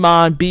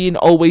 Draymond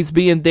always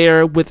being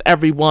there with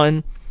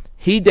everyone.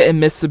 He didn't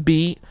miss a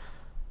beat.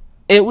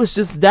 It was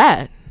just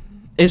that.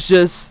 It's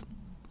just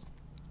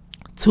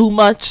too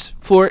much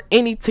for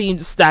any team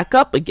to stack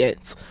up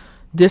against.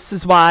 This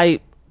is why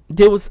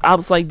there was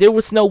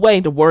no way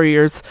the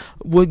Warriors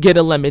would get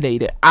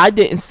eliminated. I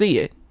didn't see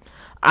it.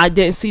 I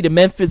didn't see the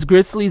Memphis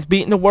Grizzlies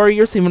beating the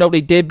Warriors, even though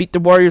they did beat the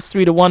Warriors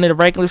 3-1 in the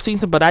regular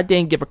season, but I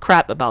didn't give a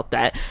crap about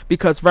that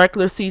because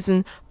regular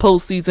season,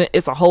 postseason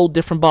is a whole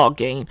different ball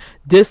game.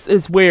 This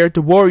is where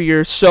the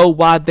Warriors show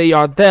why they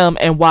are them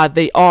and why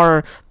they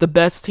are the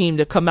best team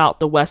to come out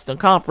the Western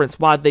Conference,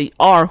 why they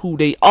are who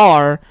they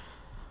are.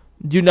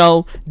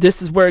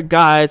 This is where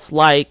guys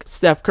like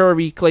Steph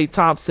Curry, Klay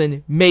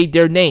Thompson made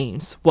their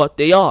names what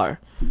they are.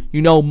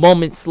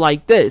 Moments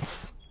like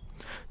this.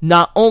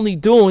 Not only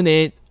doing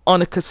it on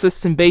a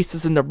consistent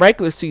basis in the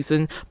regular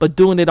season, but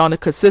doing it on a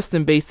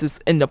consistent basis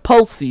in the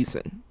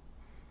postseason.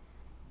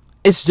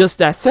 It's just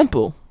that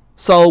simple.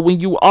 So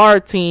when you are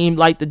a team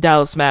like the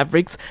Dallas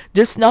Mavericks,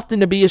 there's nothing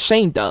to be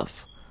ashamed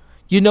of.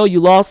 You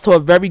lost to a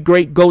very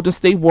great Golden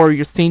State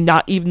Warriors team.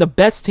 Not even the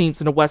best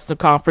teams in the Western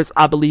Conference,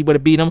 I believe, would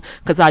have beat them.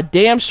 Because I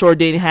damn sure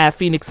didn't have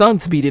Phoenix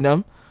Suns beating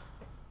them.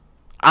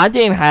 I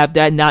didn't have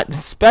that, not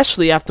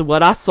especially after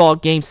what I saw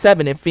Game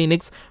 7 in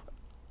Phoenix.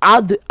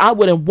 I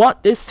wouldn't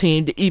want this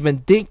team to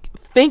even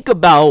think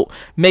about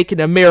making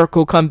a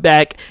miracle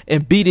comeback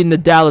and beating the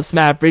Dallas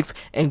Mavericks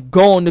and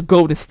going to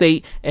Golden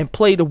State and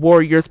play the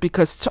Warriors.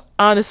 Because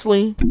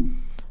honestly,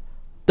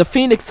 the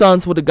Phoenix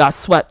Suns would have got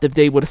swept if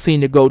they would have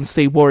seen the Golden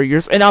State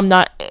Warriors. And I'm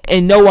not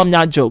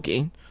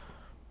joking.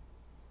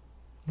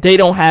 They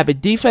don't have it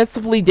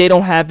defensively. They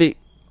don't have it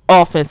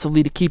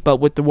offensively to keep up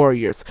with the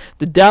Warriors.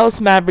 The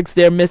Dallas Mavericks,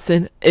 they're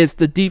missing is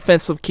the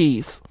defensive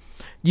keys.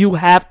 You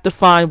have to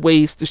find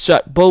ways to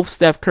shut both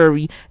Steph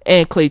Curry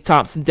and Klay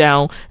Thompson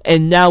down.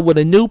 And now with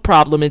a new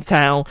problem in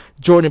town,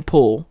 Jordan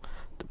Poole.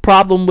 The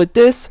problem with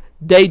this,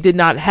 they did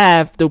not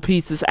have the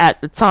pieces at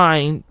the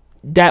time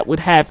that would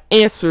have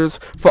answers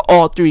for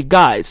all 3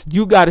 guys.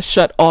 You got to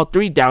shut all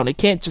 3 down. It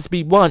can't just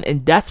be one.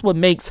 And that's what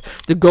makes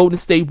the Golden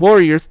State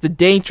Warriors the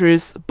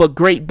dangerous but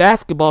great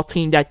basketball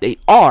team that they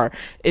are.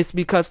 It's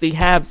because they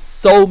have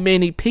so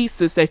many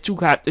pieces that you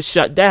have to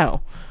shut down.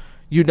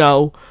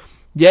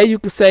 Yeah, you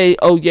could say,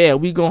 oh yeah,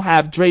 we gonna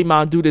have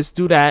Draymond do this,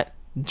 do that.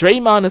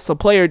 Draymond is a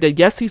player that,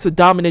 yes, he's a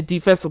dominant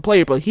defensive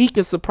player, but he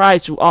can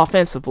surprise you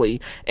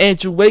offensively.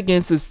 Andrew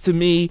Wiggins is, to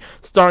me,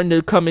 starting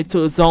to come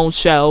into his own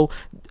shell.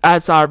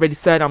 As I already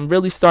said, I'm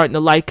really starting to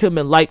like him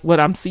and like what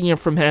I'm seeing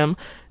from him.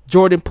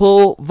 Jordan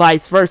Poole,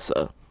 vice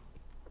versa.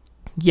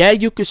 Yeah,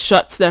 you could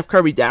shut Steph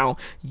Curry down.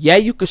 Yeah,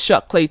 you could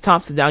shut Klay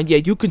Thompson down. Yeah,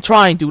 you can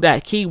try and do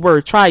that.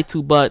 Keyword, try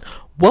to, but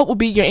what would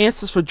be your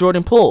answers for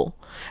Jordan Poole?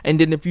 And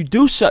then if you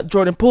do shut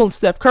Jordan Poole and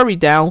Steph Curry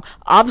down,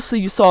 obviously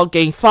you saw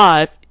Game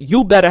 5,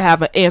 you better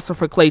have an answer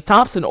for Klay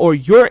Thompson or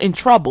you're in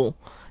trouble.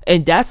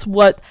 And that's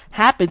what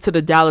happened to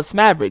the Dallas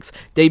Mavericks.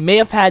 They may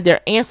have had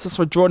their answers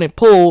for Jordan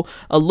Poole,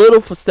 a little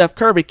for Steph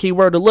Curry,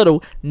 keyword a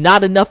little,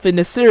 not enough in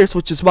the series,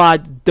 which is why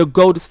the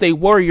Golden State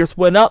Warriors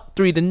went up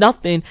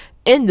 3-0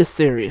 in the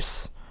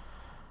series.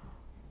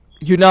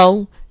 You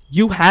know,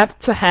 you have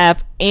to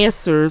have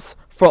answers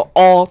for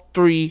all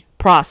three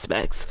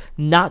prospects,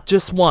 not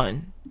just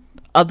one.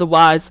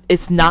 Otherwise,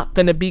 it's not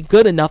going to be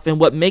good enough. And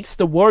what makes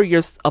the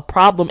Warriors a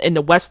problem in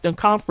the Western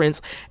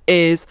Conference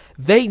is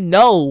they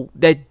know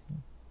that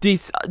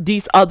these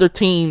other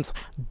teams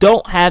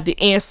don't have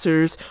the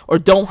answers or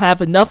don't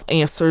have enough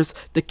answers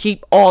to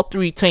keep all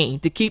three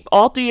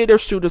of their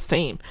shooters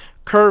team.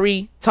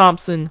 Curry,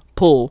 Thompson,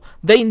 Poole.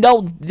 They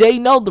know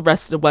the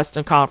rest of the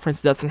Western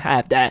Conference doesn't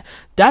have that.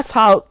 That's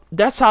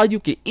how you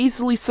can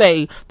easily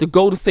say the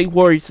Golden State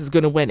Warriors is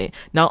going to win it.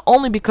 Not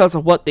only because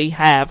of what they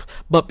have,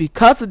 but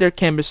because of their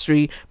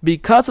chemistry,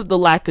 because of the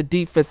lack of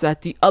defense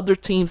that the other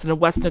teams in the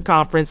Western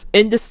Conference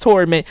in this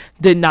tournament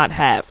did not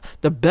have.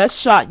 The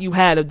best shot you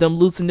had of them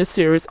losing this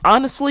series,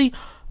 honestly,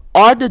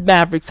 are the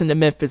Mavericks and the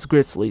Memphis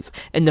Grizzlies.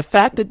 And the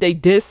fact that they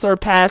did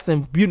surpass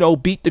and,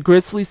 beat the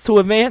Grizzlies to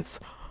advance,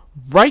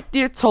 right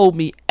there told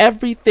me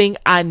everything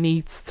I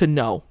needs to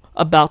know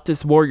about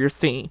this Warriors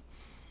team.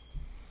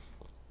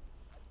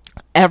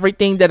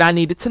 Everything that I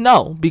needed to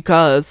know,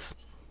 because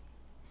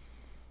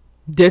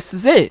this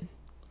is it.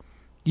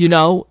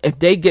 If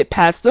they get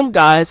past them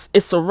guys,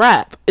 it's a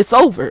wrap. It's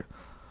over.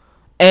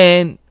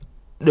 And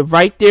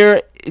right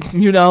there,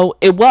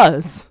 it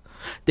was.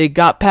 They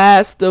got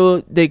past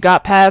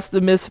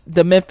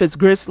the Memphis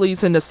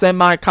Grizzlies in the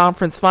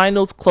semi-conference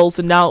finals,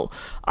 closing out.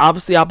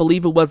 Obviously, I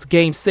believe it was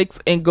Game 6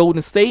 in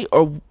Golden State,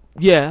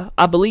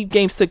 I believe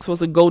Game 6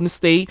 was in Golden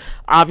State.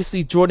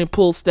 Obviously, Jordan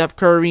Poole, Steph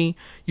Curry,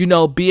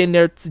 being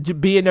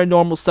their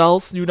normal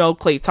selves.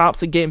 Klay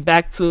Thompson getting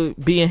back to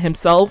being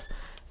himself,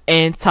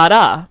 and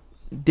ta-da!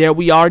 There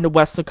we are in the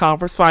Western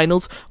Conference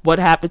Finals. What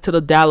happened to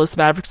the Dallas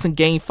Mavericks in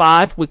Game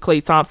 5 with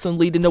Klay Thompson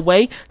leading the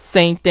way?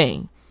 Same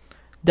thing.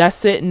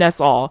 That's it, and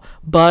that's all.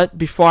 But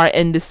before I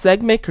end this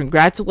segment,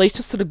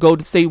 congratulations to the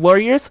Golden State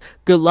Warriors.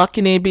 Good luck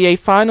in the NBA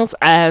Finals,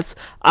 as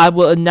I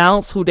will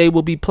announce who they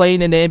will be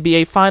playing in the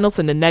NBA Finals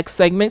in the next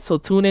segment. So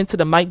tune in to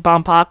the Mike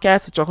Bomb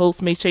Podcast with your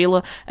host, May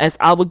Shayla, as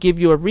I will give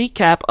you a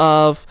recap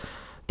of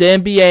the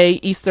NBA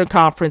Eastern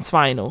Conference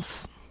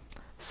Finals.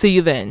 See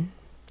you then.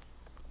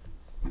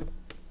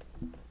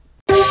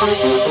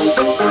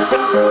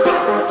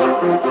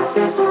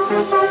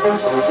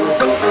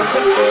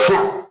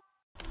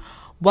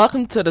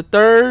 Welcome to the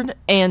third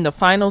and the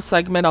final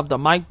segment of the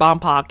Mike Bomb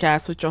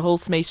Podcast with your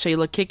host, May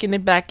Shayla, kicking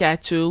it back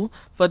at you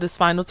for this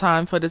final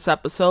time for this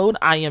episode.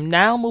 I am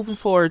now moving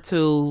forward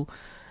to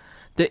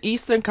the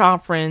Eastern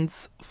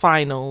Conference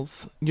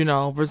Finals,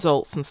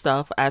 results and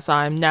stuff, as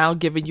I'm now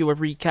giving you a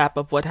recap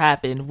of what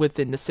happened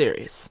within the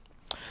series.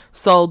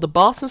 So the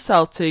Boston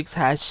Celtics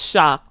has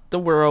shocked the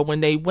world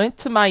when they went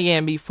to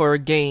Miami for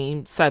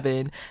Game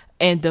 7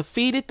 and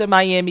defeated the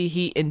Miami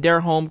Heat in their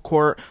home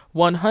court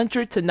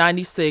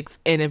 100-96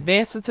 and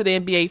advanced into the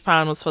NBA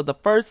Finals for the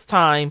first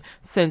time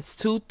since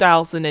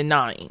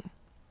 2009.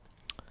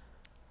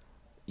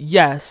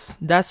 Yes,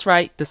 that's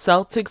right. The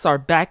Celtics are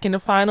back in the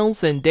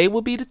finals, and they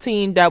will be the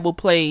team that will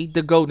play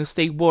the Golden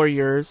State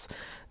Warriors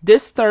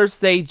this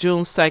Thursday,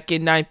 June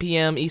 2nd, 9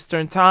 p.m.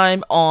 Eastern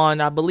Time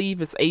on, I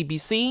believe it's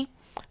ABC,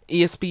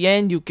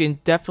 ESPN. You can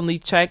definitely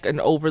check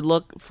and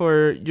overlook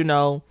for,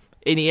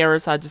 any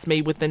errors I just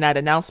made within that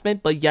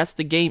announcement. But yes,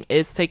 the game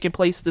is taking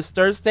place this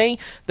Thursday.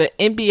 The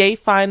NBA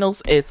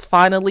Finals is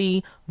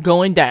finally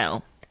going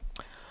down.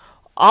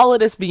 All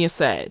of this being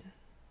said,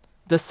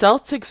 the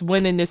Celtics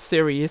winning this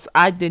series,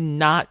 I did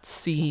not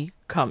see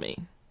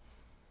coming.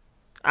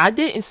 I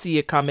didn't see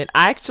it coming.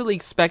 I actually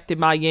expected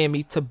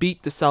Miami to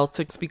beat the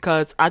Celtics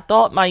because I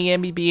thought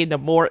Miami, being the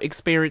more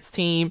experienced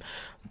team,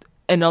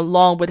 and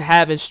along with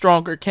having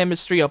stronger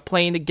chemistry of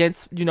playing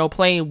against,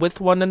 playing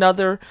with one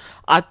another,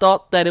 I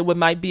thought that it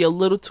might be a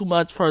little too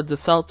much for the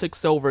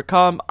Celtics to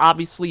overcome.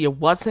 Obviously, it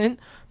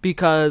wasn't,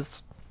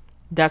 because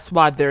that's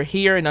why they're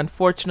here. And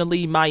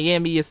unfortunately,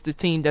 Miami is the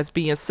team that's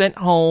being sent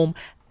home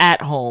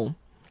at home.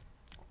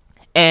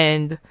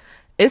 And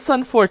it's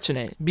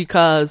unfortunate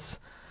because,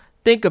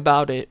 think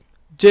about it.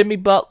 Jimmy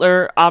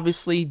Butler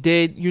obviously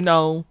did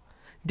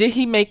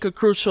he make a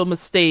crucial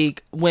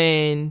mistake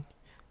when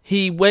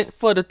he went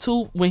for the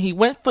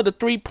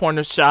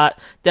 3-pointer shot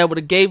that would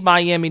have gave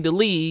Miami the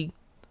lead,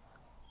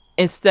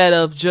 instead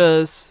of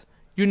just,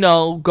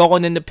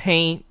 going in the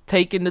paint,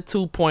 taking the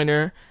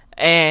 2-pointer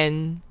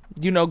and,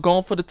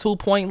 going for the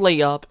 2-point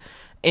layup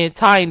and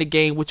tying the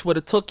game, which would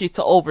have took it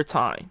to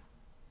overtime.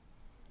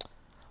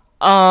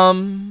 It's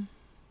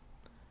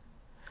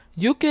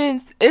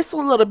a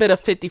little bit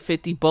of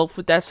 50-50 both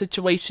with that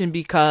situation,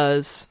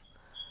 because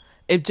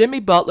if Jimmy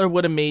Butler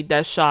would have made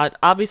that shot,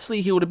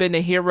 obviously he would have been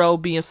a hero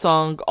being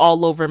sung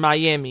all over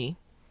Miami.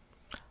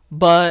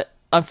 But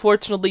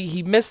unfortunately,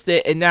 he missed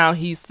it, and now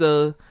he's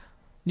considered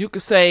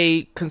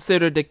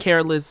the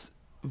careless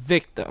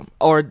victim,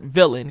 or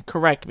villain,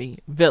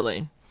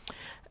 villain.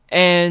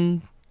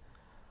 And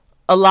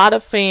a lot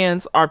of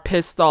fans are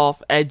pissed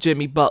off at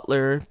Jimmy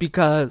Butler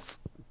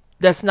because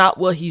that's not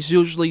what he's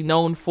usually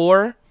known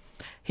for.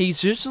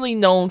 He's usually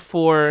known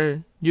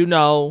for,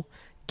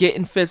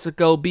 getting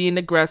physical, being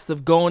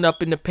aggressive, going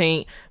up in the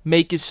paint,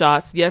 making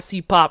shots. Yes,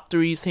 he popped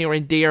threes here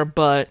and there,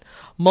 but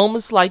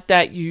moments like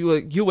that,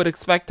 you would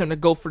expect him to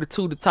go for the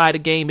two to tie the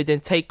game and then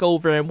take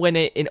over and win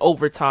it in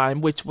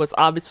overtime, which was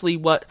obviously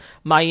what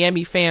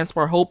Miami fans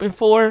were hoping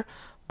for.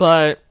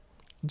 But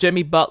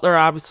Jimmy Butler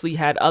obviously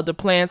had other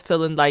plans,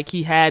 feeling like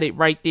he had it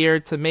right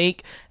there to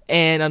make,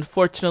 and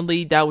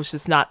unfortunately, that was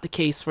just not the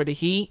case for the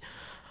Heat.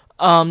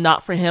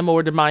 Not for him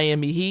or the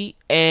Miami Heat,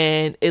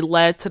 and it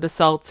led to the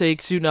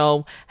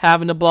Celtics,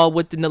 having the ball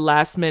within the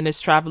last minutes,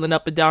 traveling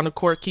up and down the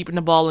court, keeping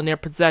the ball in their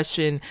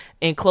possession,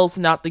 and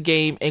closing out the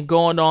game, and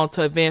going on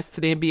to advance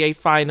to the NBA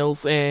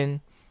Finals.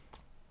 And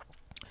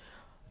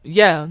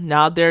yeah,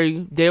 now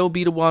they'll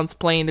be the ones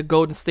playing the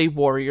Golden State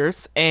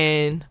Warriors,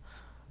 and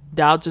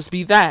that'll just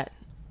be that.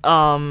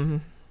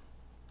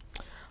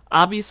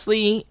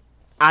 Obviously,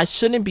 I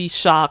shouldn't be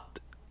shocked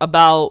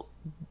about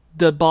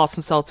the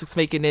Boston Celtics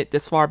making it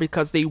this far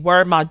because they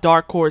were my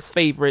dark horse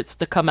favorites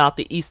to come out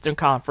the Eastern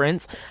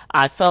Conference.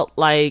 I felt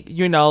like,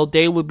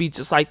 they would be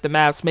just like the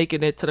Mavs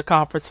making it to the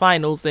conference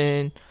finals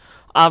and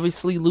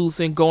obviously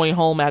losing going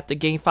home after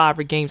game 5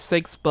 or game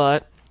 6,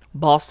 but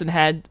Boston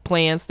had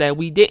plans that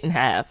we didn't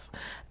have.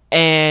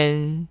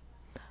 And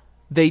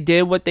they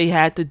did what they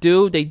had to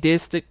do. They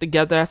did stick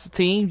together as a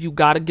team. You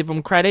got to give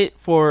them credit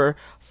for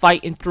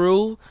fighting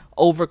through,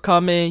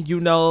 overcoming,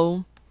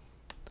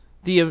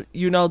 the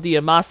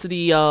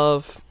animosity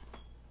of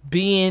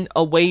being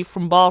away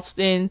from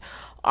Boston,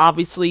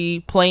 obviously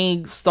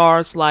playing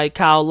stars like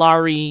Kyle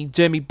Lowry,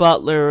 Jimmy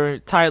Butler,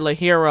 Tyler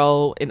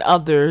Hero, and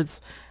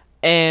others,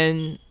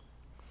 and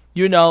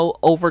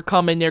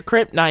overcoming their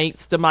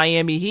kryptonites, the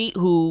Miami Heat,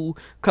 who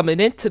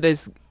coming into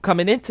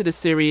the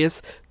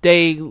series,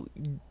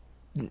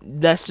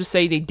 let's just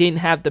say they didn't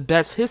have the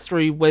best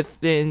history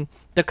within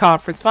the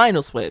conference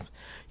finals with,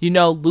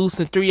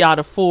 losing 3 out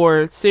of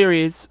 4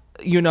 series.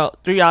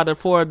 3 out of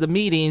 4 of the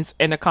meetings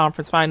in the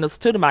conference finals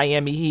to the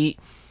Miami Heat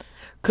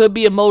could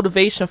be a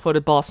motivation for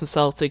the Boston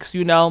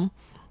Celtics,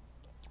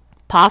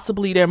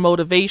 possibly their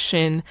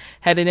motivation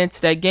heading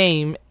into that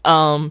game,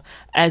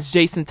 as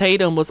Jason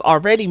Tatum was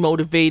already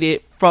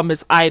motivated from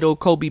his idol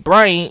Kobe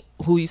Bryant,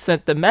 who he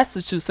sent the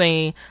message to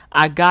saying,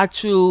 I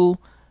got you,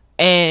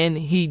 and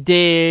he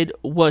did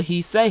what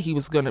he said he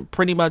was going to,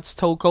 pretty much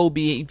told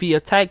Kobe via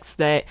text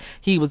that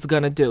he was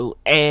going to do,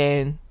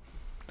 and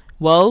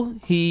well,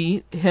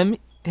 him,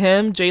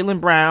 Jaylen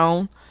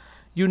Brown,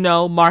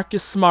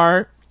 Marcus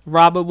Smart,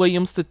 Robert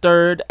Williams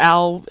III,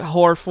 Al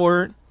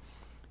Horford,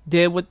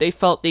 did what they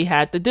felt they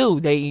had to do.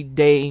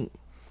 They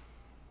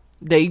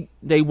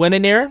went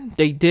in there,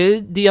 they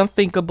did the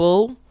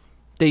unthinkable,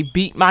 they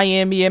beat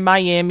Miami in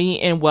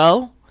Miami, and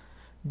well,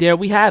 there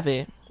we have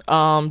it.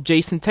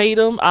 Jason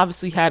Tatum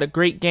obviously had a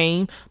great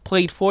game,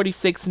 played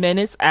 46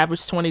 minutes,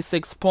 averaged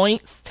 26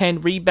 points, 10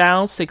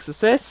 rebounds, 6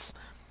 assists.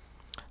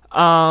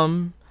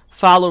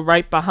 Followed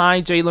right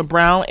behind Jaylen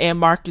Brown and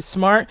Marcus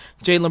Smart.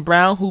 Jaylen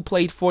Brown, who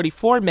played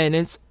 44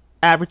 minutes,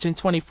 averaging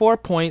 24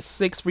 points,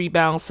 6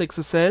 rebounds, 6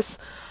 assists.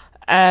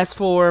 As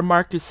for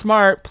Marcus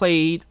Smart,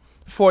 played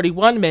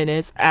 41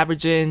 minutes,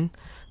 averaging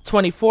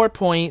 24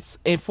 points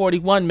in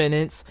 41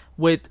 minutes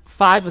with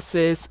 5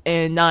 assists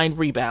and 9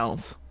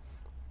 rebounds.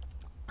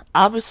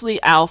 Obviously,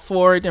 Al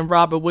Ford and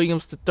Robert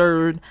Williams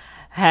III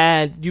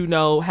had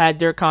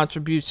their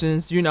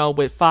contributions,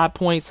 with 5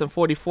 points in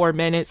 44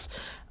 minutes.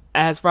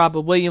 As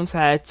Robert Williams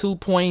had 2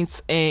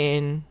 points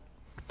in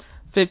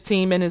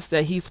 15 minutes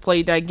that he's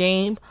played that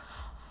game.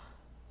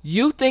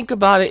 You think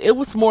about it, it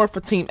was more of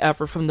a team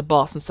effort from the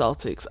Boston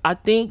Celtics. I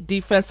think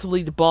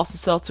defensively the Boston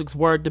Celtics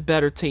were the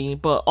better team,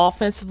 but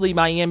offensively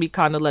Miami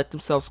kind of let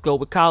themselves go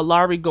with Kyle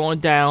Lowry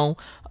going down.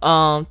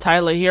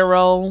 Tyler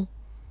Hero,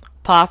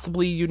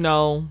 possibly,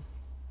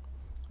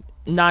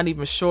 not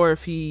even sure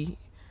if he,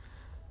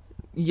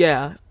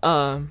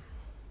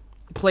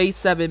 played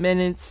 7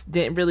 minutes,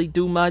 didn't really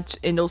do much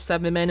in those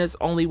 7 minutes,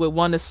 only with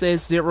 1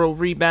 assist, 0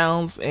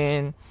 rebounds,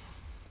 and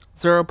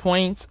 0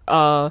 points.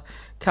 Kyle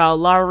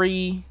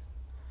Lowry,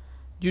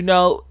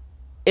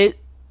 it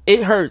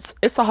hurts.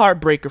 It's a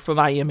heartbreaker for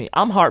Miami.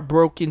 I'm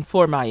heartbroken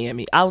for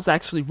Miami. I was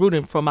actually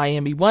rooting for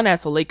Miami, 1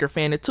 as a Laker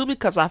fan, and 2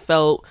 because I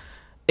felt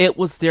it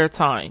was their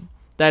time.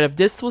 That if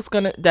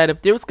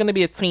there was gonna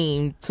be a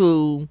team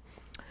to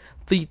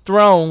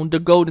dethrone the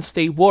Golden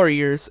State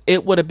Warriors,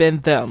 it would have been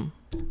them.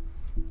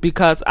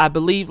 Because I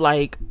believe,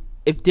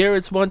 if there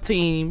is one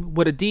team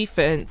with a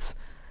defense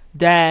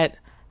that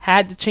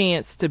had the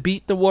chance to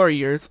beat the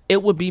Warriors,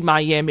 it would be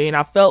Miami. And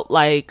I felt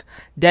like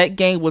that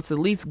game was at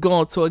least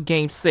going to a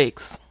game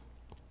 6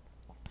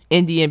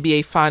 in the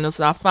NBA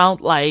Finals. And I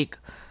found like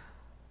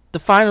the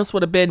Finals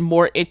would have been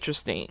more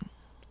interesting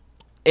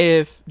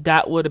if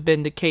that would have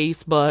been the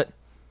case. But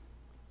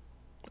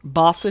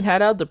Boston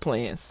had other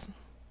plans.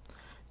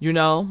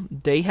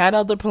 They had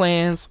other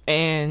plans,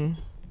 and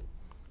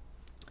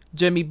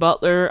Jimmy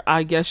Butler,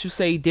 I guess you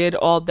say, did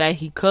all that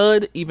he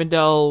could, even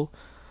though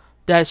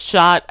that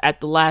shot at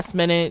the last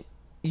minute,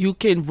 you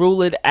can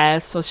rule it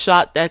as a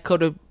shot that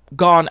could have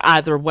gone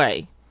either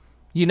way.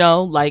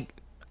 Like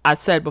I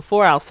said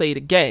before, I'll say it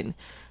again.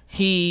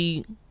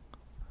 he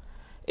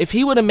if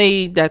he would have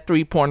made that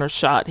 3-pointer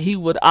shot, he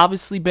would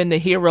obviously been the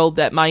hero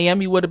that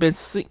Miami would have been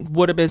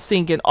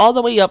singing all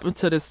the way up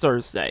until this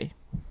Thursday.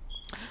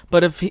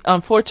 But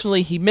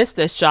unfortunately he missed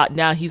that shot,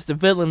 now he's the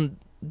villain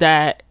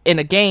that in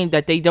a game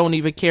that they don't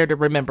even care to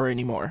remember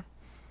anymore,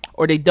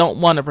 or they don't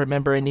want to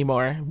remember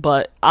anymore.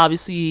 But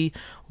obviously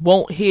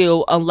won't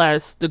heal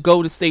unless the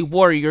Golden State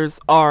Warriors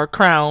are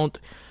crowned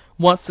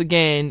once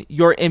again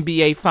your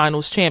NBA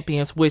Finals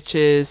champions, which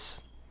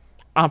is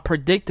I'm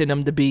predicting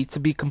them to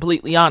be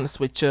completely honest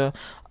with you.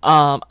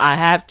 I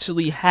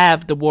actually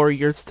have the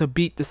Warriors to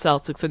beat the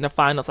Celtics in the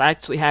finals. I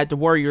actually had the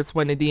Warriors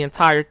winning the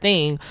entire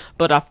thing,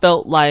 but I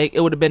felt like it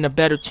would have been a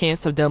better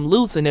chance of them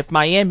losing if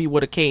Miami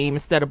would have came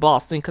instead of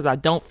Boston, because I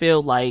don't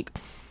feel like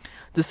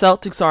the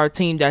Celtics are a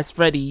team that's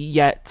ready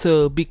yet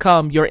to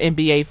become your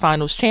NBA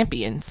Finals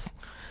champions.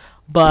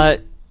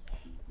 But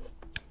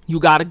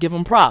you got to give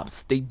them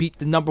props. They beat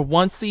the number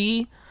 1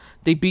 seed.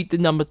 They beat the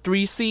number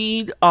 3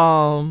 seed.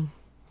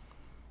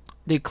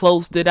 They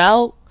closed it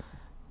out.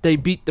 They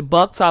beat the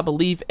Bucks, I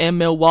believe, in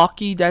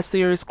Milwaukee. That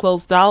series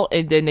closed out,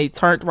 and then they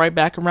turned right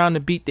back around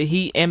and beat the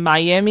Heat in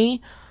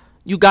Miami.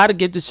 You got to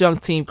give this young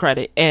team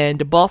credit. And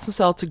the Boston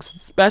Celtics,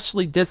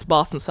 especially this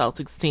Boston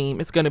Celtics team,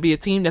 is going to be a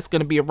team that's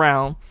going to be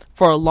around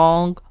for a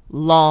long,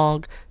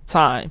 long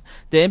time.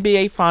 The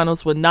NBA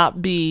Finals would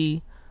not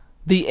be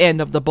the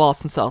end of the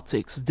Boston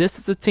Celtics. This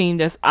is a team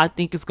that I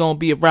think is going to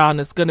be around.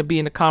 It's going to be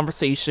in the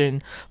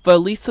conversation for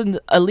at least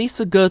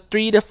a good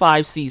 3 to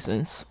 5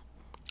 seasons.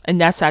 And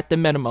that's at the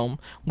minimum.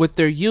 With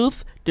their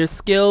youth, their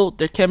skill,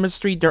 their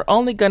chemistry, they're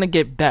only going to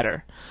get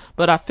better.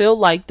 But I feel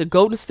like the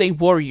Golden State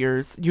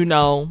Warriors,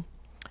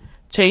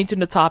 changing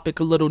the topic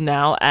a little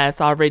now,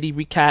 as I already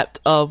recapped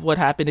of what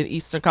happened in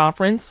Eastern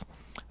Conference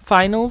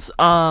Finals.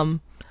 The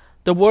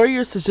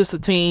Warriors is just a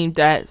team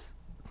that's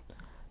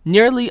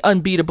nearly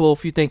unbeatable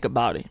if you think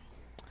about it.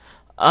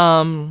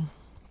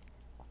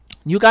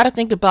 You got to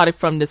think about it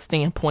from the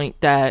standpoint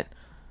that,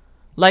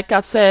 like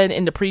I've said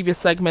in the previous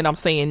segment, I'm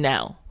saying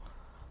now.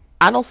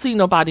 I don't see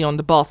nobody on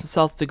the Boston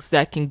Celtics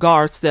that can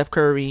guard Steph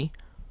Curry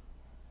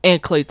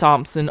and Klay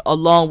Thompson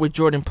along with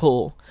Jordan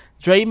Poole.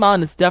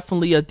 Draymond is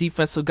definitely a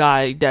defensive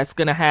guy that's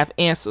going to have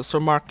answers for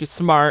Marcus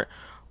Smart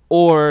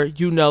or,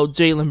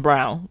 Jaylen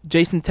Brown.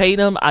 Jason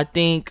Tatum, I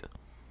think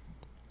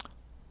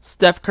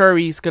Steph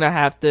Curry's going to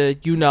have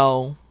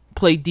to,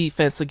 play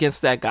defense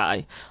against that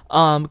guy.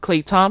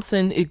 Klay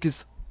Thompson,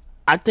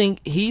 I think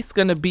he's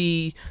going to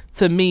be,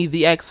 to me,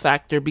 the X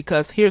factor,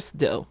 because here's the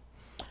deal.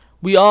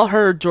 We all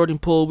heard Jordan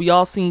Poole. We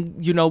all seen,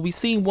 we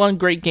seen one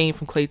great game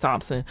from Klay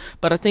Thompson.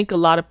 But I think a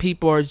lot of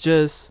people are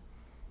just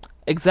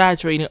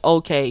exaggerating.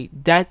 Okay,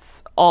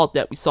 that's all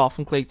that we saw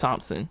from Klay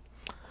Thompson.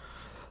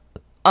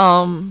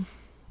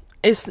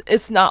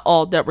 It's not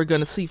all that we're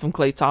gonna see from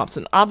Klay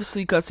Thompson.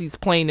 Obviously, because he's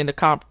playing in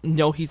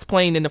he's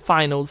playing in the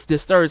finals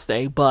this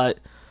Thursday. But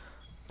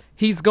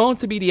he's going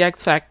to be the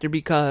X factor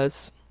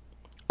because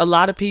a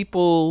lot of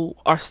people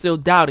are still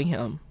doubting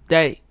him,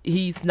 that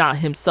he's not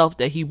himself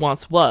that he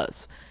once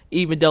was.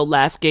 Even though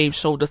last game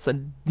showed us a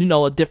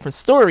different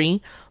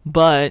story,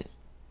 but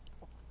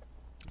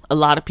a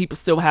lot of people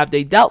still have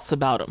their doubts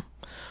about him.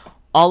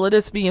 All of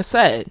this being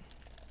said,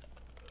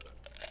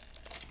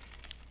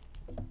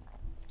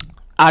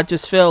 I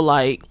just feel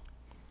like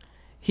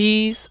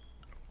he's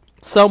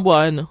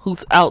someone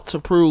who's out to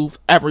prove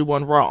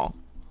everyone wrong.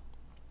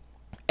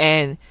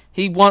 And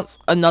he wants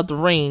another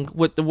ring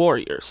with the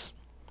Warriors.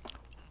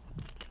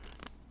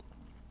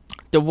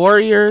 The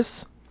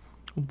Warriors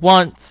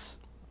wants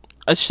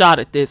a shot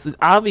at this.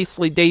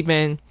 Obviously, they've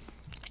been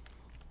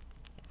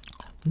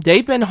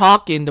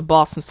hawking the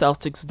Boston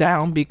Celtics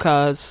down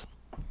because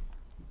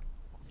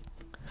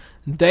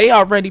they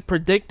already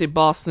predicted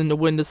Boston to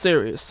win the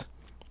series.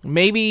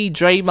 Maybe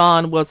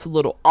Draymond was a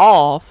little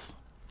off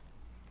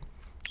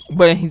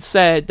when he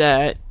said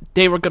that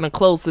they were going to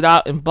close it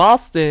out in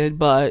Boston,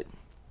 but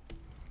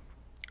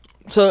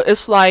so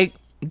it's like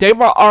they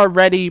were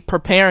already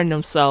preparing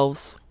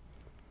themselves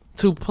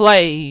to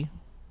play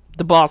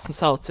the Boston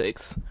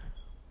Celtics.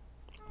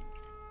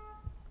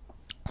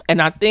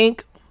 And I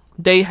think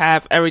they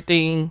have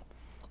everything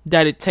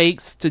that it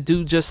takes to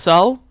do just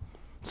so.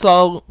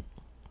 So,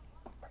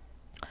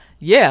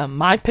 yeah,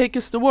 my pick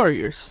is the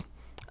Warriors.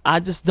 I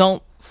just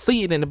don't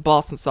see it in the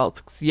Boston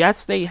Celtics.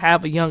 Yes, they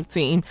have a young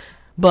team,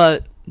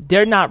 but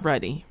they're not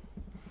ready.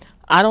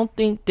 I don't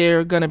think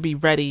they're going to be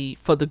ready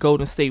for the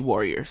Golden State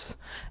Warriors.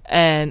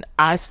 And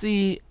I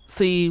see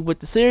with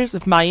the series,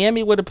 if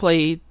Miami would have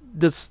played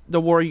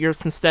the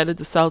Warriors instead of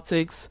the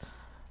Celtics,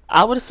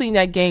 I would have seen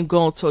that game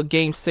going to a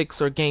Game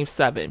 6 or Game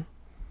 7.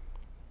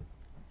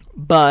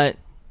 But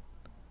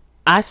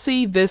I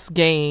see this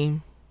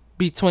game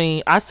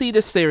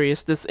this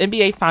series, this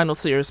NBA Final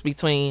Series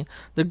between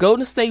the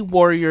Golden State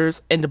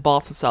Warriors and the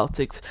Boston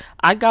Celtics.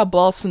 I got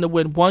Boston to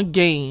win one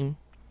game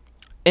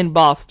in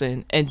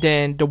Boston, and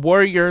then the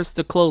Warriors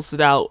to close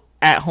it out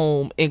at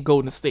home in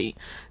Golden State.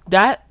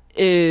 That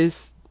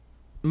is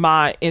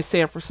in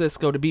San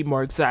Francisco, to be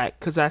more exact,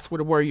 because that's where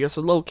the Warriors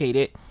are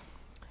located.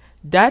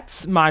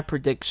 That's my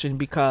prediction,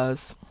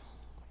 because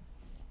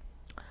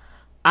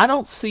I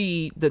don't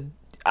see the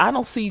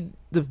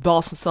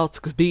Boston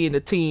Celtics being the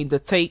team to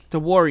take the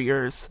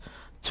Warriors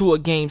to a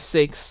game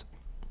 6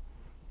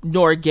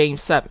 nor a game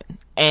 7.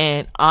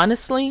 And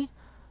honestly,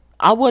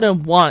 I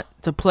wouldn't want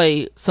to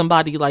play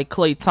somebody like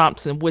Klay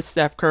Thompson with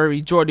Steph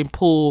Curry, Jordan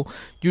Poole,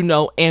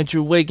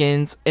 Andrew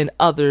Wiggins, and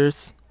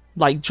others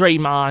like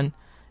Draymond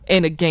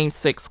in a game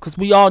 6, because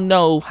we all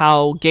know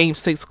how game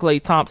 6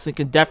 Klay Thompson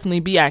can definitely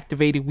be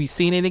activated. We've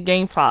seen it in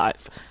game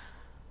 5.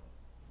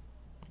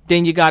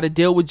 Then you got to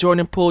deal with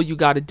Jordan Poole. You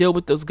got to deal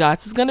with those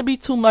guys. It's going to be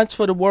too much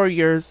for the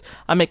Warriors.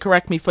 For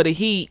the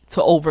Heat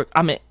to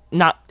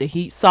not the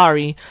Heat,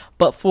 sorry,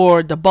 but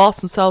for the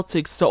Boston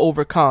Celtics to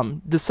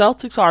overcome. The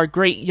Celtics are a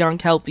great, young,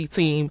 healthy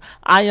team.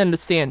 I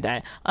understand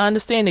that. I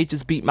understand they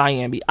just beat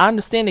Miami. I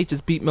understand they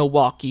just beat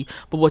Milwaukee.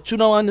 But what you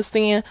don't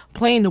understand,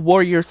 playing the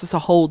Warriors is a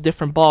whole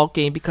different ball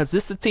game, because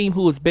this is a team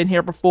who has been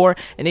here before,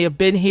 and they have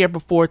been here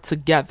before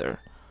together.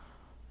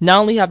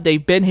 Not only have they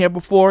been here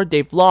before,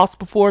 they've lost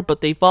before, but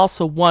they've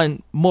also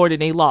won more than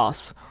they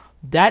lost.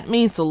 That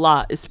means a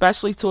lot,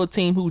 especially to a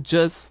team who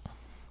just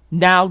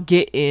now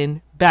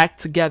getting back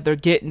together,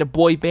 getting the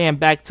boy band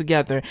back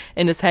together,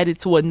 and is headed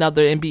to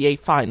another NBA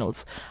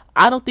Finals.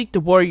 I don't think the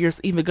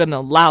Warriors even going to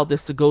allow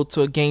this to go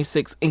to a game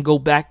 6 and go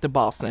back to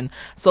Boston.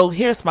 So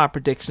here's my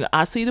prediction.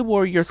 I see the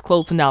Warriors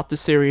closing out the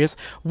series,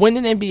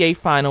 winning NBA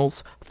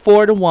Finals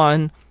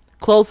 4-1,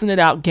 closing it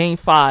out game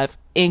 5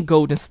 in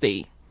Golden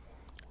State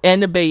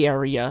and the Bay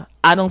Area.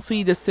 I don't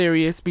see the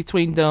series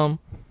between them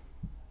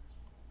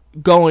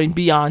going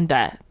beyond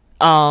that.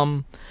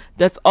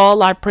 That's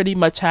all I pretty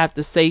much have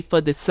to say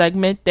for this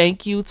segment.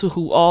 Thank you to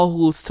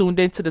who's tuned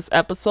into this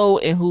episode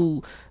and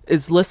who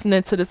is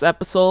listening to this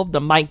episode of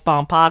the Mike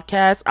Bomb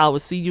Podcast. I will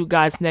see you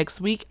guys next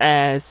week,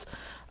 as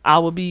I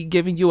will be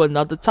giving you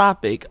another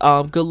topic.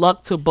 Good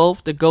luck to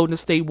both the Golden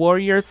State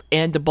Warriors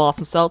and the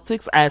Boston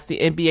Celtics, as the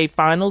NBA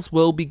Finals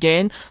will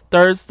begin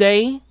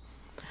Thursday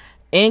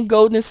in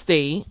Golden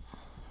State,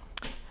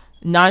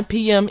 9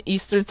 p.m.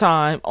 Eastern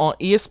Time on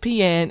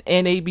ESPN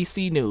and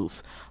ABC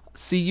News.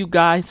 See you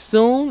guys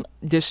soon.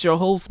 This your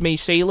host, May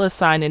Shayla,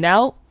 signing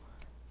out.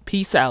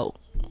 Peace out.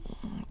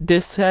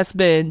 This has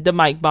been the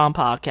Mike Bomb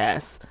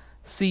Podcast.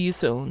 See you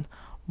soon.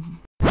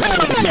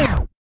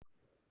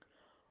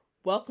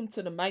 Welcome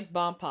to the Mike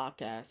Bomb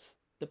Podcast,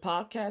 the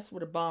podcast where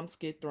the bombs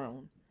get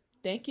thrown.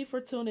 Thank you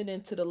for tuning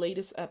in to the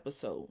latest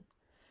episode.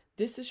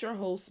 This is your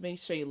host, May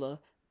Shayla,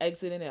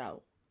 exiting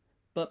out.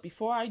 But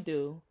before I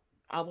do,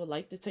 I would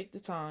like to take the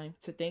time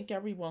to thank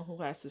everyone who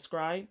has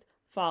subscribed,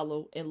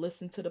 followed, and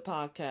listened to the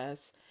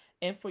podcast,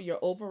 and for your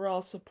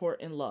overall support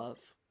and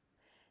love.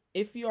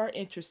 If you are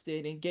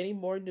interested in getting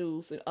more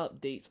news and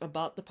updates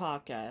about the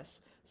podcast,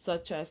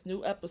 such as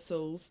new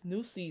episodes,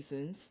 new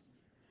seasons,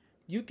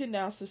 you can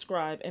now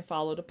subscribe and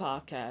follow the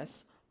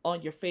podcast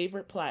on your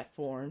favorite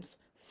platforms,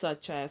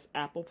 such as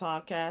Apple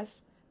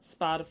Podcasts,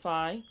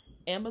 Spotify,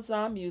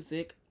 Amazon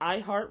Music,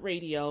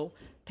 iHeartRadio,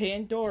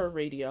 Pandora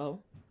Radio,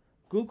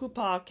 Google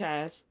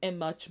Podcasts, and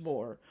much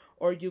more.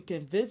 Or you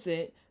can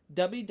visit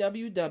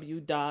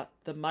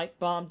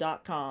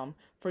www.themikebomb.com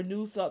for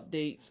news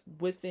updates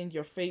within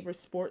your favorite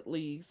sport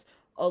leagues,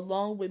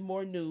 along with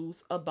more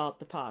news about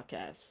the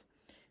podcast.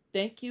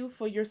 Thank you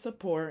for your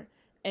support,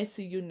 and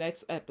see you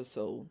next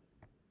episode.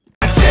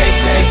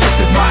 This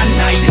is my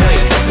night,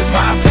 this is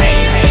my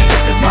pain,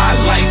 this is my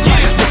life,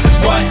 this is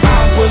what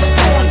I was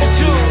born to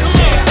do.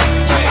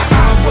 I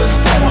was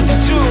born to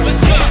do.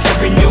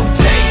 Every new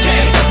day,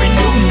 every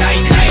new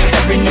night,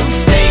 every new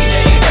stage,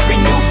 every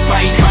new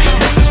fight.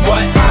 This is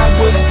what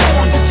I was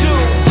born to do.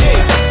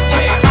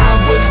 I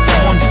was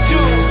born to do.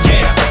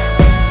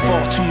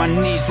 Fall to my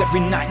knees every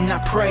night and I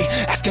pray,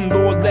 asking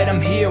Lord, let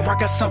him hear, I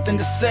got something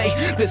to say.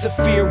 There's a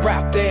fear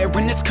out there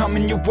and it's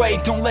coming your way.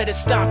 Don't let it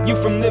stop you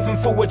from living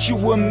for what you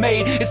were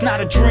made. It's not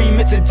a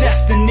dream, it's a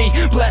destiny.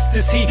 Blessed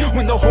is he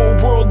when the whole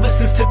world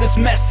listens to this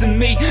mess in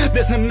me.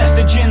 There's a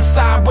message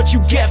inside what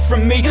you get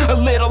from me. A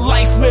little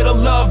life, little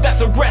love,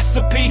 that's a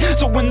recipe.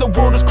 So when the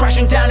world is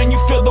crashing down and you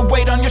feel the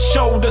weight on your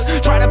shoulders,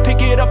 try to pick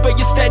it up but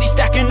you're steady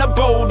stacking the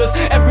boulders.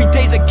 Every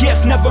day's a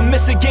gift, never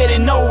miss it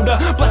getting older.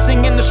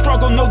 Blessing in the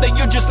struggle, know that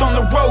you're just on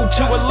the road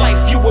to a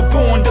life you were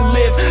born to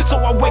live. So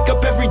I wake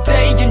up every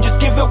day and just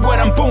give it what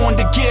I'm born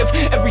to give.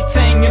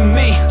 Everything in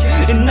me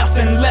and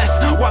nothing less,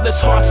 while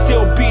this heart's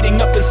still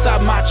beating up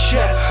inside my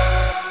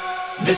chest.